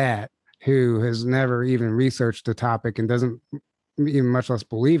like that who has never even researched the topic and doesn't even much less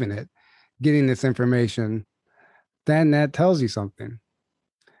believe in it, getting this information, then that tells you something.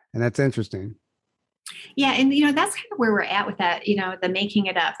 And that's interesting. Yeah. And, that's kind of where we're at with that, the making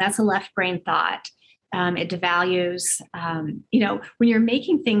it up. That's a left brain thought. It devalues, when you're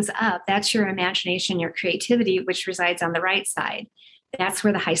making things up, that's your imagination, your creativity, which resides on the right side. That's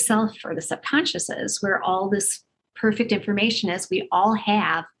where the high self or the subconscious is, where all this perfect information is we all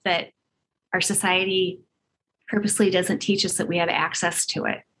have, but our society purposely doesn't teach us that we have access to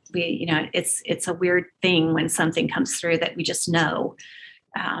it. It's a weird thing when something comes through that we just know,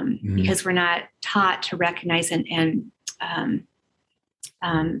 because we're not taught to recognize and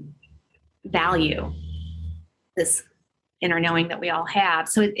value this inner knowing that we all have.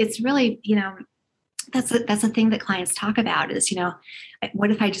 So it's really, that's a thing that clients talk about is,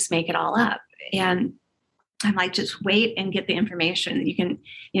 what if I just make it all up? And I'm like, just wait and get the information. You can,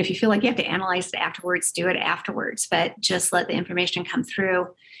 if you feel like you have to analyze it afterwards, do it afterwards, but just let the information come through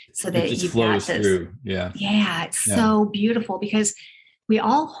so that it just you've flows got this. through. Yeah. Yeah. It's so beautiful because we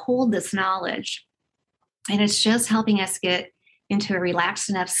all hold this knowledge, and it's just helping us get into a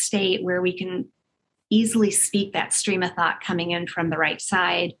relaxed enough state where we can easily speak that stream of thought coming in from the right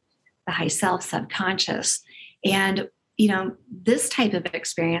side, the high self, subconscious. And, this type of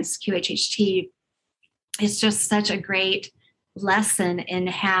experience, QHHT, is just such a great lesson in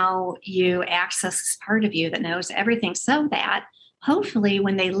how you access this part of you that knows everything, so that hopefully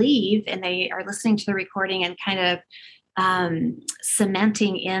when they leave and they are listening to the recording and kind of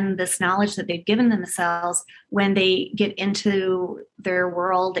cementing in this knowledge that they've given themselves, when they get into their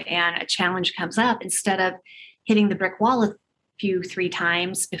world and a challenge comes up, instead of hitting the brick wall a few, 3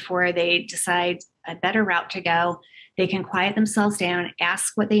 times before they decide a better route to go, they can quiet themselves down,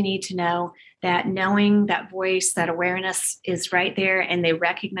 ask what they need to know, that knowing, that voice, that awareness is right there, and they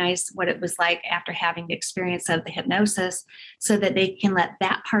recognize what it was like after having the experience of the hypnosis, so that they can let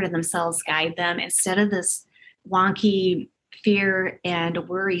that part of themselves guide them instead of this wonky fear and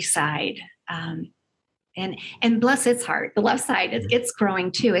worry side. And bless its heart, the left side, it's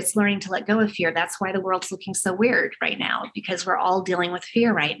growing too. It's learning to let go of fear. That's why the world's looking so weird right now, because we're all dealing with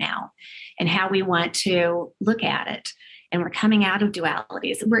fear right now and how we want to look at it. And we're coming out of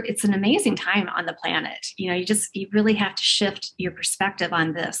dualities. It's an amazing time on the planet. You really have to shift your perspective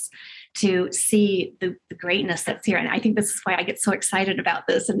on this to see the greatness that's here. And I think this is why I get so excited about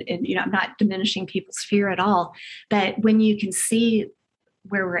this. And I'm not diminishing people's fear at all. But when you can see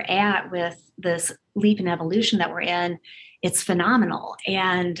where we're at with this leap in evolution that we're in, it's phenomenal.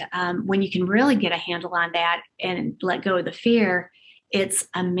 And when you can really get a handle on that and let go of the fear, it's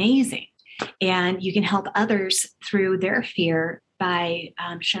amazing. And you can help others through their fear by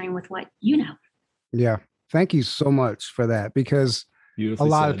sharing with what you know. Yeah. Thank you so much for that, because a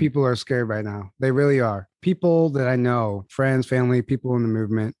lot of people are scared right now. They really are. People that I know, friends, family, people in the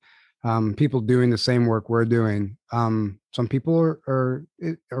movement, people doing the same work we're doing. Some people are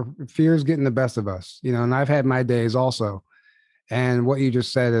fear is getting the best of us, and I've had my days also. And what you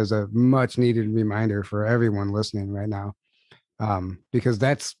just said is a much needed reminder for everyone listening right now. Because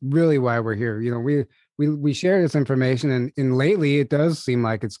that's really why we're here. We share this information, and lately it does seem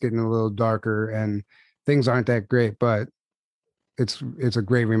like it's getting a little darker and things aren't that great, but it's a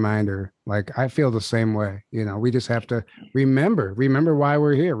great reminder. Like, I feel the same way. We just have to remember why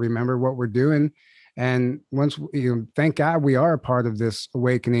we're here, remember what we're doing. And once, thank God we are a part of this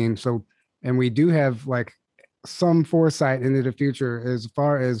awakening. So, and we do have like some foresight into the future, as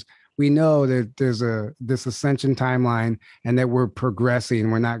far as we know that there's this ascension timeline, and that we're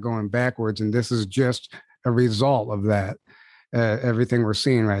progressing, we're not going backwards. And this is just a result of that, everything we're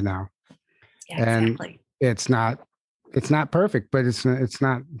seeing right now. Yeah, exactly. And it's not perfect, but it's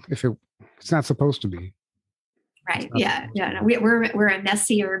not supposed to be. Right. Yeah. Yeah. No, we're a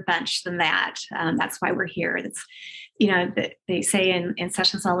messier bunch than that. That's why we're here. That's, they say in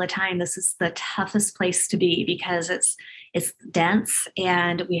sessions all the time, this is the toughest place to be, because it's dense,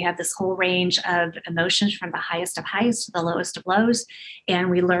 and we have this whole range of emotions from the highest of highs to the lowest of lows. And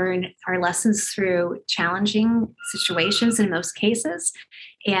we learn our lessons through challenging situations in most cases.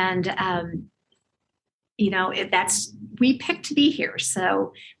 And, we picked to be here.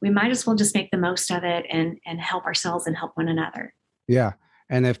 So we might as well just make the most of it and help ourselves and help one another. Yeah.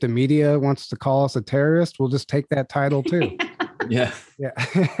 And if the media wants to call us a terrorist, we'll just take that title too. Yeah. Yeah.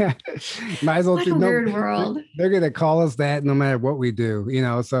 Might as well. What a weird world. They're going to call us that no matter what we do,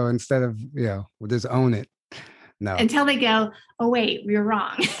 so instead of, we'll just own it. No. Until they go, oh, wait, we were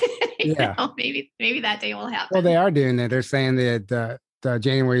wrong. Yeah. Maybe that day will happen. Well, they are doing it. They're saying that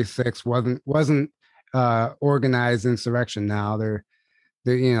January 6th wasn't organized insurrection. Now they're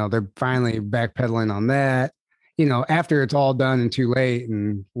finally backpedaling on that, after it's all done and too late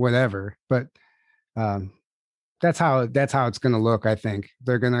and whatever. But that's how it's going to look. I think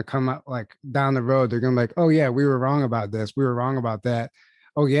they're going to come up like down the road. They're going to be like, oh yeah, we were wrong about this. We were wrong about that.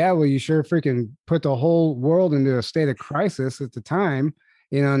 Oh yeah. Well, you sure freaking put the whole world into a state of crisis at the time,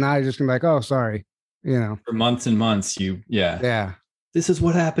 now you're just gonna be like, oh, sorry, for months and months, yeah. Yeah. This is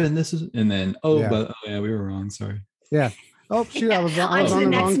what happened. And then, but we were wrong. Sorry. Yeah. oh shoot, I was On on to the the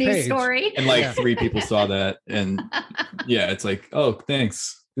next wrong news page. story. And like 3 people saw that. And yeah, it's like, oh,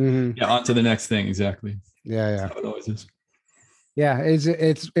 thanks. Mhm. Yeah, on to the next thing. Exactly. Yeah, That's how it always is. yeah.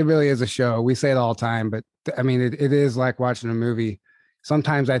 It really is a show. We say it all the time, but I mean, it is like watching a movie.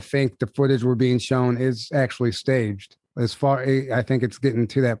 Sometimes I think the footage we're being shown is actually staged. I think it's getting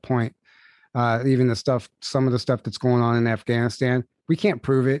to that point. Even some of the stuff that's going on in Afghanistan, we can't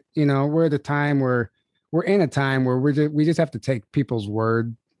prove it. You know, we're in a time where we just have to take people's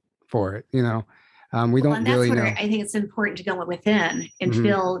word for it. You know, we don't And that's really where know. I think it's important to go within and Mhm.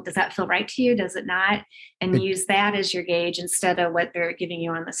 feel, does that feel right to you? Does it not? And It- use that as your gauge instead of what they're giving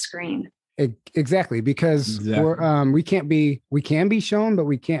you on the screen. Exactly, because Exactly. we can be shown, but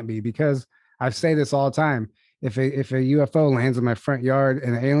we can't be, because I say this all the time. If a UFO lands in my front yard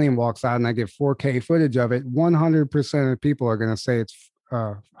and an alien walks out and I get 4K footage of it, 100% of people are going to say it's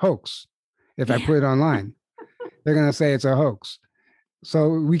hoax. If I put it online, they're going to say it's a hoax. So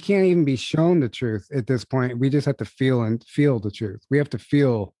we can't even be shown the truth at this point. We just have to feel the truth. We have to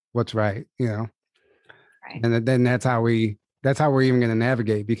feel what's right, you know. Right. And then that's how we're even going to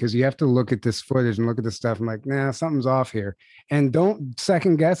navigate, because you have to look at this footage and look at this stuff and like, nah, something's off here. And don't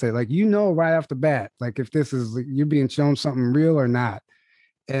second guess it. Like, you know, right off the bat, like if this is, you're being shown something real or not.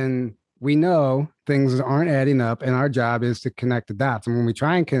 And we know things aren't adding up, and our job is to connect the dots. And when we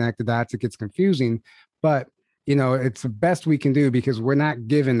try and connect the dots, it gets confusing, but you know, it's the best we can do because we're not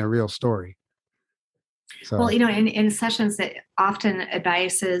given the real story. So, Well, you know, in sessions that often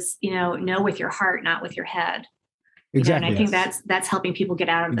advice is, you know with your heart, not with your head. exactly. And I think that's helping people get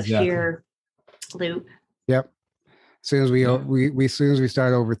out of the fear loop. Yep. As soon as as soon as we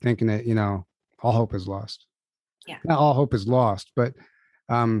start overthinking it, you know, all hope is lost. Yeah. Not all hope is lost, but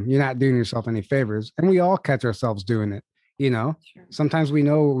you're not doing yourself any favors. And we all catch ourselves doing it. You know, Sure. Sometimes we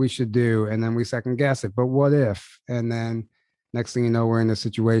know what we should do and then we second guess it. But what if? And then next thing you know, we're in a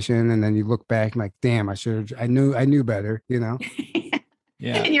situation, and then you look back and like, damn, I knew better, you know?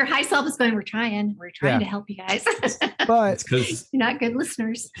 Yeah. And your high self is going, we're trying to help you guys. But it's because you're not good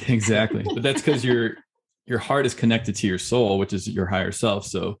listeners. Exactly. But that's because your heart is connected to your soul, which is your higher self.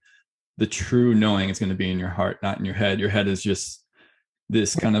 So the true knowing is going to be in your heart, not in your head. Your head is just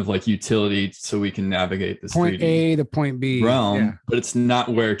this kind of like utility so we can navigate this point 3D A to point B realm, but it's not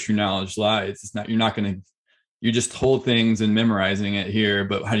where true knowledge lies. It's not, you just hold things and memorizing it here,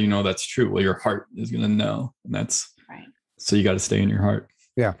 but how do you know that's true? Well, your heart is going to know. And that's right. So you got to stay in your heart.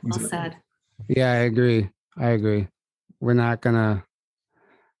 Yeah. Well said. Yeah, I agree. We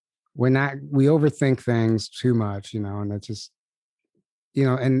overthink things too much, you know, and that's just, you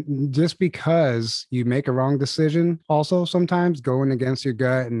know, and just because you make a wrong decision, also sometimes going against your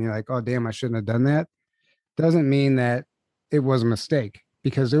gut and you're like, oh, damn, I shouldn't have done that, doesn't mean that it was a mistake,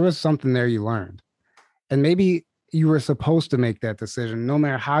 because there was something there you learned. And maybe you were supposed to make that decision, no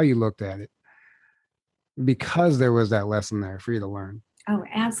matter how you looked at it, because there was that lesson there for you to learn. Oh,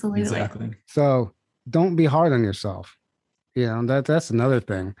 absolutely. Exactly. So don't be hard on yourself. You know, that's another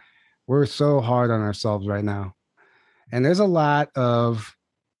thing. We're so hard on ourselves right now. And there's a lot of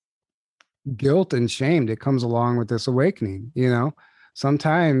guilt and shame that comes along with this awakening. You know,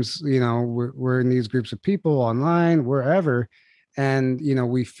 sometimes, you know, we're in these groups of people online, wherever, and, you know,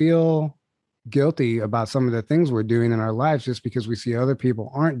 we feel guilty about some of the things we're doing in our lives just because we see other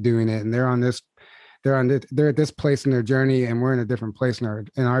people aren't doing it, and they're at this place in their journey, and we're in a different place in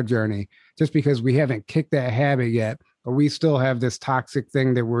our journey. Just because we haven't kicked that habit yet, or we still have this toxic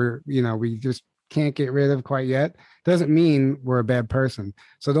thing that we just can't get rid of quite yet, doesn't mean we're a bad person.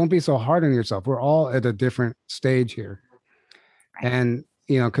 So don't be so hard on yourself. We're all at a different stage here. Right. And,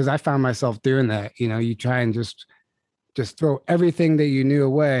 you know, because I found myself doing that. You know, you try and just throw everything that you knew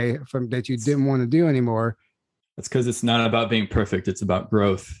away from that you didn't want to do anymore. That's because it's not about being perfect. It's about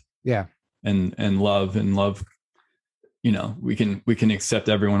growth. Yeah. And love, you know, we can accept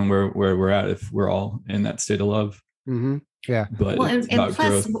everyone where we're at if we're all in that state of love. Mm-hmm. Yeah. But and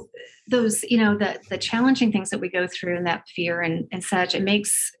plus growth. Those, you know, the challenging things that we go through and that fear and such,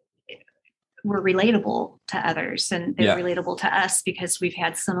 we're relatable to others, and they're relatable to us because we've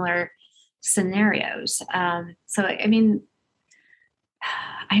had similar scenarios. So, I mean,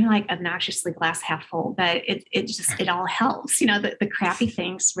 I'm like obnoxiously glass half full, but it all helps. You know, the crappy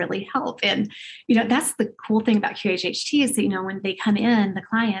things really help. And, you know, that's the cool thing about QHHT is that, you know, when they come in, the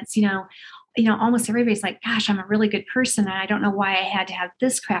clients, you know, almost everybody's like, gosh, I'm a really good person, and I don't know why I had to have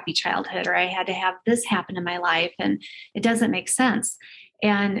this crappy childhood, or I had to have this happen in my life, and it doesn't make sense.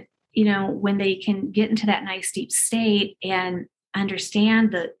 And, you know, when they can get into that nice deep state and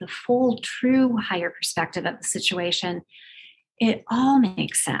understand the full, true, higher perspective of the situation, it all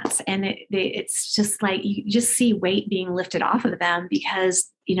makes sense. And it's just like you just see weight being lifted off of them because,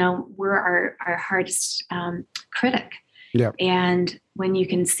 we're our hardest critic. Yeah. And when you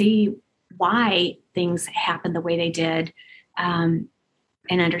can see why things happen the way they did and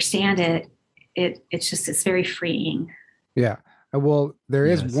understand it, it's very freeing. Yeah. Well, there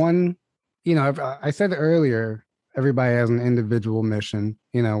is one, I said earlier, everybody has an individual mission,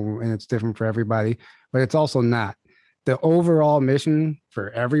 and it's different for everybody, but it's also not. The overall mission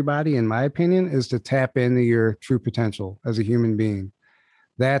for everybody, in my opinion, is to tap into your true potential as a human being.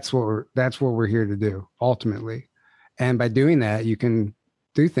 That's what we're here to do ultimately. And by doing that, you can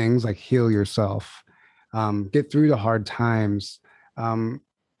do things like heal yourself, get through the hard times,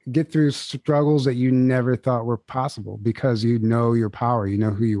 get through struggles that you never thought were possible because you know your power, you know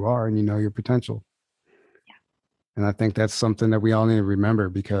who you are, and you know your potential. Yeah. And I think that's something that we all need to remember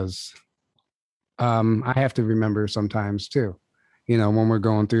because I have to remember sometimes too, when we're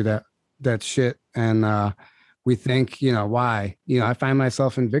going through that shit and we think, why, I find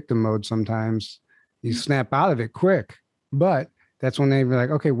myself in victim mode sometimes. You snap out of it quick, but that's when they be like,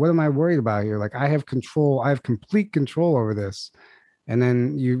 okay, what am I worried about here? Like I have control. I have complete control over this. And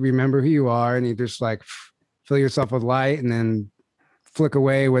then you remember who you are and you just like fill yourself with light and then flick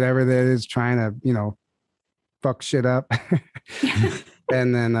away whatever that is trying to, fuck shit up.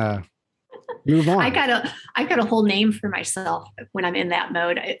 And then move on. I got a whole name for myself when I'm in that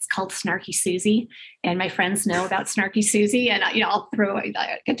mode. It's called Snarky Susie, and my friends know about Snarky Susie. And I'll throw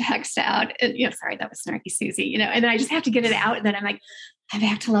a text out, and sorry, that was Snarky Susie. And then I just have to get it out, and then I'm like, I'm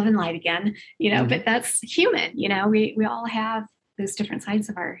back to love and light again. Mm-hmm. But that's human. We all have those different sides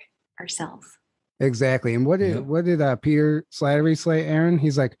of ourselves. Exactly. And what did Peter Slattery say, Aaron?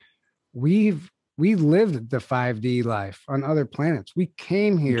 He's like, we lived the 5D life on other planets. We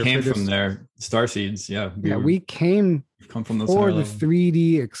came here. We came from there, star seeds. Yeah. We come from those for the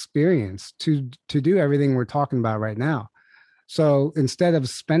 3D experience to do everything we're talking about right now. So instead of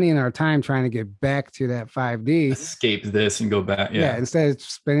spending our time trying to get back to that 5D, escape this and go back. Yeah. Instead of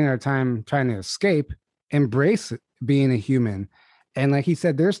spending our time trying to escape, embrace being a human. And like he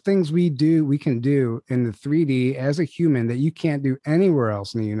said, there's things we can do in the 3D as a human that you can't do anywhere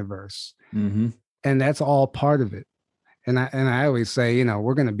else in the universe. Mm-hmm. And that's all part of it. And I always say,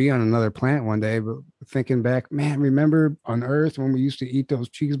 we're going to be on another planet one day, but thinking back, man, remember on Earth when we used to eat those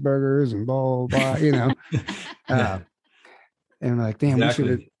cheeseburgers and blah, blah, blah, and like, damn, exactly. We should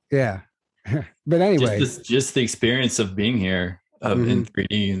have, yeah. But anyway, just the experience of being here in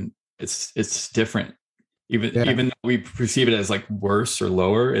 3D, and it's different. Even though we perceive it as like worse or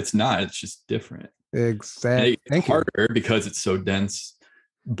lower, it's not. It's just different. Exactly. It's harder because it's so dense,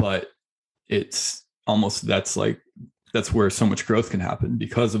 but it's almost that's where so much growth can happen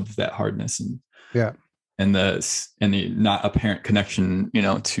because of that hardness and the not apparent connection,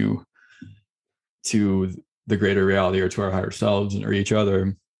 to the greater reality or to our higher selves or each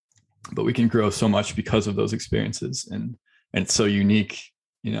other. But we can grow so much because of those experiences, and it's so unique,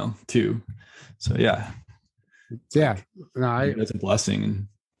 too. So yeah. No, that's a blessing.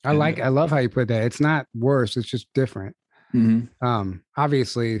 I love how you put that. It's not worse. It's just different. Mm-hmm.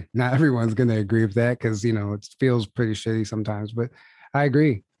 Obviously not everyone's going to agree with that because, it feels pretty shitty sometimes, but I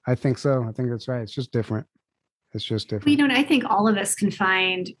agree. I think so. I think that's right. It's just different. Well, I think all of us can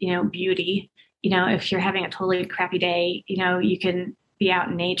find, beauty, if you're having a totally crappy day, you can be out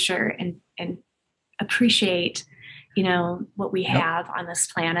in nature and appreciate, what we have on this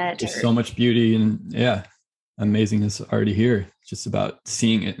planet. There's so much beauty and amazingness already here. It's just about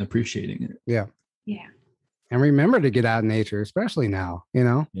seeing it and appreciating it. Yeah. Yeah. And remember to get out in nature, especially now,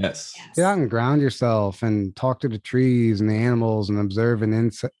 Yes. Get out and ground yourself and talk to the trees and the animals and observe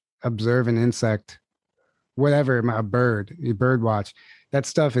an insect, whatever, a bird, you bird watch. That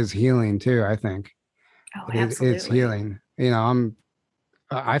stuff is healing too, I think. Oh, absolutely. It's healing.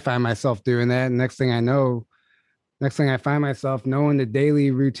 I find myself doing that. And next thing I find myself knowing the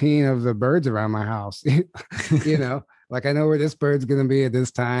daily routine of the birds around my house, like I know where this bird's going to be at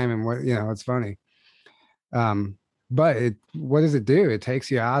this time and what, it's funny. But what does it do? It takes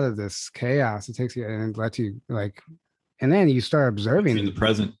you out of this chaos. It takes you and lets you and then you start observing in the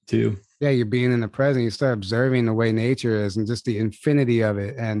present too. Yeah. You're being in the present. You start observing the way nature is and just the infinity of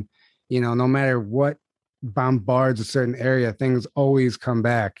it. And, no matter what bombards a certain area, things always come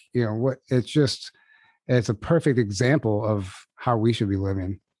back, it's a perfect example of how we should be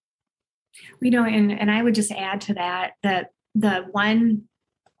living. And I would just add to that the one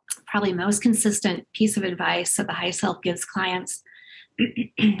probably most consistent piece of advice that the High Self gives clients,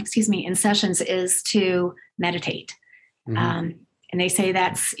 in sessions is to meditate. Mm-hmm. And they say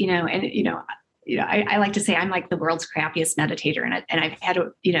that's, I like to say I'm like the world's crappiest meditator, and I've had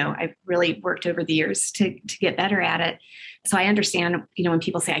to, I've really worked over the years to get better at it. So I understand, when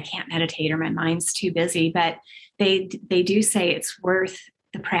people say I can't meditate or my mind's too busy, but they do say it's worth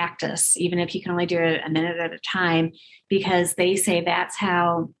the practice, even if you can only do it a minute at a time, because they say that's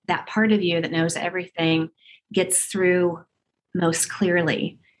how that part of you that knows everything gets through most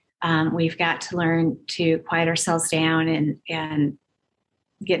clearly. We've got to learn to quiet ourselves down and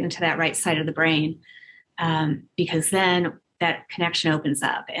get into that right side of the brain, because then that connection opens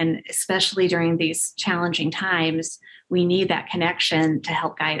up. And especially during these challenging times, we need that connection to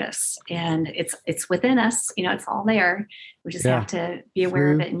help guide us. And it's within us, it's all there. We just have to be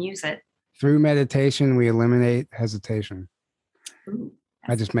aware of it and use it. Through meditation, we eliminate hesitation. Ooh,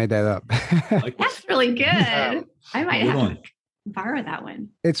 I just made that up. That's really good. I might have to borrow that one.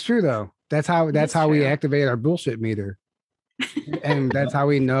 It's true though. That's how we activate our bullshit meter. And that's how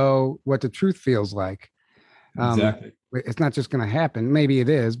we know what the truth feels like. Exactly. It's not just going to happen. Maybe it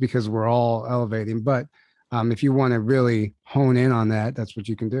is because we're all elevating, but if you want to really hone in on that, that's what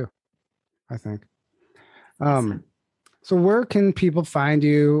you can do, I think. Awesome. So where can people find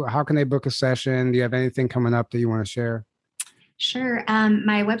you? How can they book a session? Do you have anything coming up that you want to share? Sure.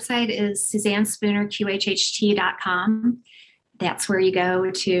 My website is SuzanneSpoonerQHHT.com. That's where you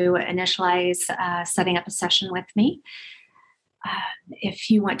go to initialize setting up a session with me. If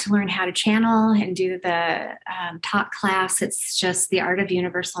you want to learn how to channel and do the talk class, it's just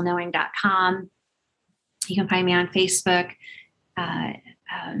theartofuniversalknowing.com. You can find me on Facebook. I'm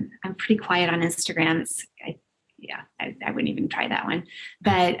pretty quiet on Instagram. I wouldn't even try that one.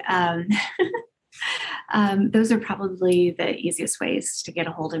 But those are probably the easiest ways to get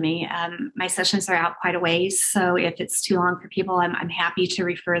a hold of me. My sessions are out quite a ways, so if it's too long for people, I'm happy to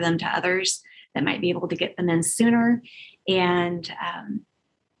refer them to others that might be able to get them in sooner. And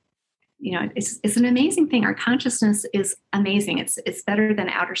it's an amazing thing. Our consciousness is amazing. It's better than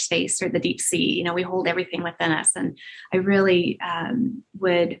outer space or the deep sea. We hold everything within us. And I really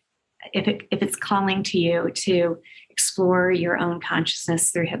would, if it's calling to you to explore your own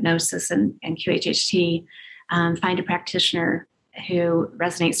consciousness through hypnosis and QHHT, find a practitioner who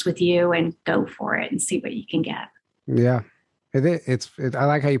resonates with you and go for it and see what you can get. Yeah, I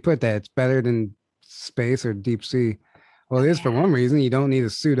like how you put that. It's better than space or deep sea. Well, it is for one reason. You don't need to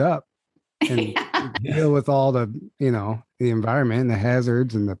suit up and deal with all the, the environment and the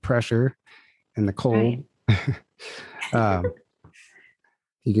hazards and the pressure and the cold. Right.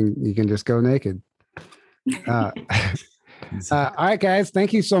 You can just go naked. All right, guys.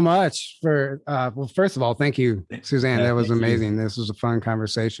 Thank you so much for, first of all, thank you, Suzanne. That was amazing. This was a fun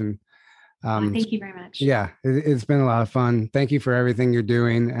conversation. Thank you very much. Yeah, it's been a lot of fun. Thank you for everything you're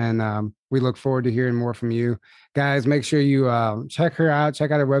doing. And we look forward to hearing more from you. Guys, make sure you check her out.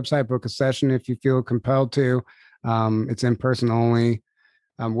 Check out her website, book a session if you feel compelled to. It's in person only.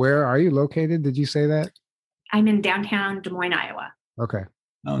 Where are you located? Did you say that? I'm in downtown Des Moines, Iowa. Okay.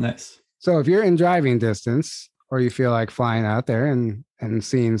 Oh, nice. So if you're in driving distance or you feel like flying out there and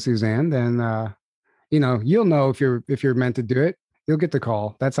seeing Suzanne, then, you'll know if you're meant to do it. You'll get the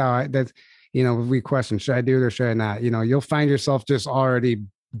call. That's how if we question, should I do it or should I not? You'll find yourself just already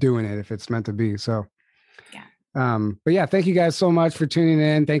doing it if it's meant to be. So, but yeah, thank you guys so much for tuning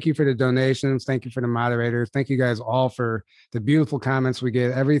in. Thank you for the donations. Thank you for the moderators. Thank you guys all for the beautiful comments we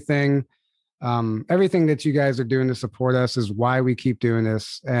get. Everything that you guys are doing to support us is why we keep doing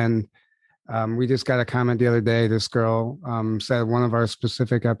this. And we just got a comment the other day. This girl said one of our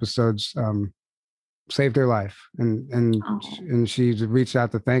specific episodes saved her life, and she reached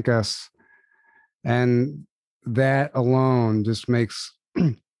out to thank us, and that alone just makes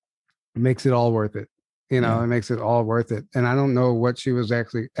it all worth it. It makes it all worth it. And I don't know what she was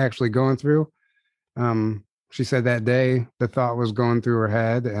actually going through. She said that day the thought was going through her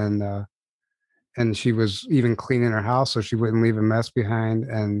head, and she was even cleaning her house so she wouldn't leave a mess behind.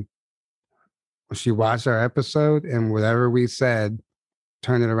 And she watched our episode, and whatever we said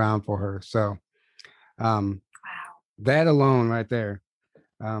turned it around for her. So wow. That alone right there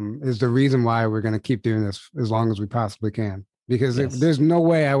is the reason why we're going to keep doing this as long as we possibly can, because there's no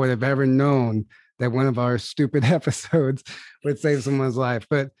way I would have ever known that one of our stupid episodes would save someone's life.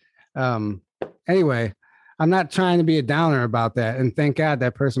 But anyway, I'm not trying to be a downer about that, and thank God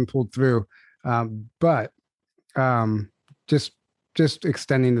that person pulled through. But just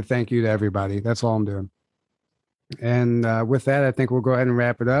extending the thank you to everybody. That's all I'm doing. And with that, I think we'll go ahead and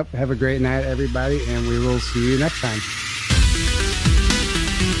wrap it up. Have a great night, everybody, and we will see you next time.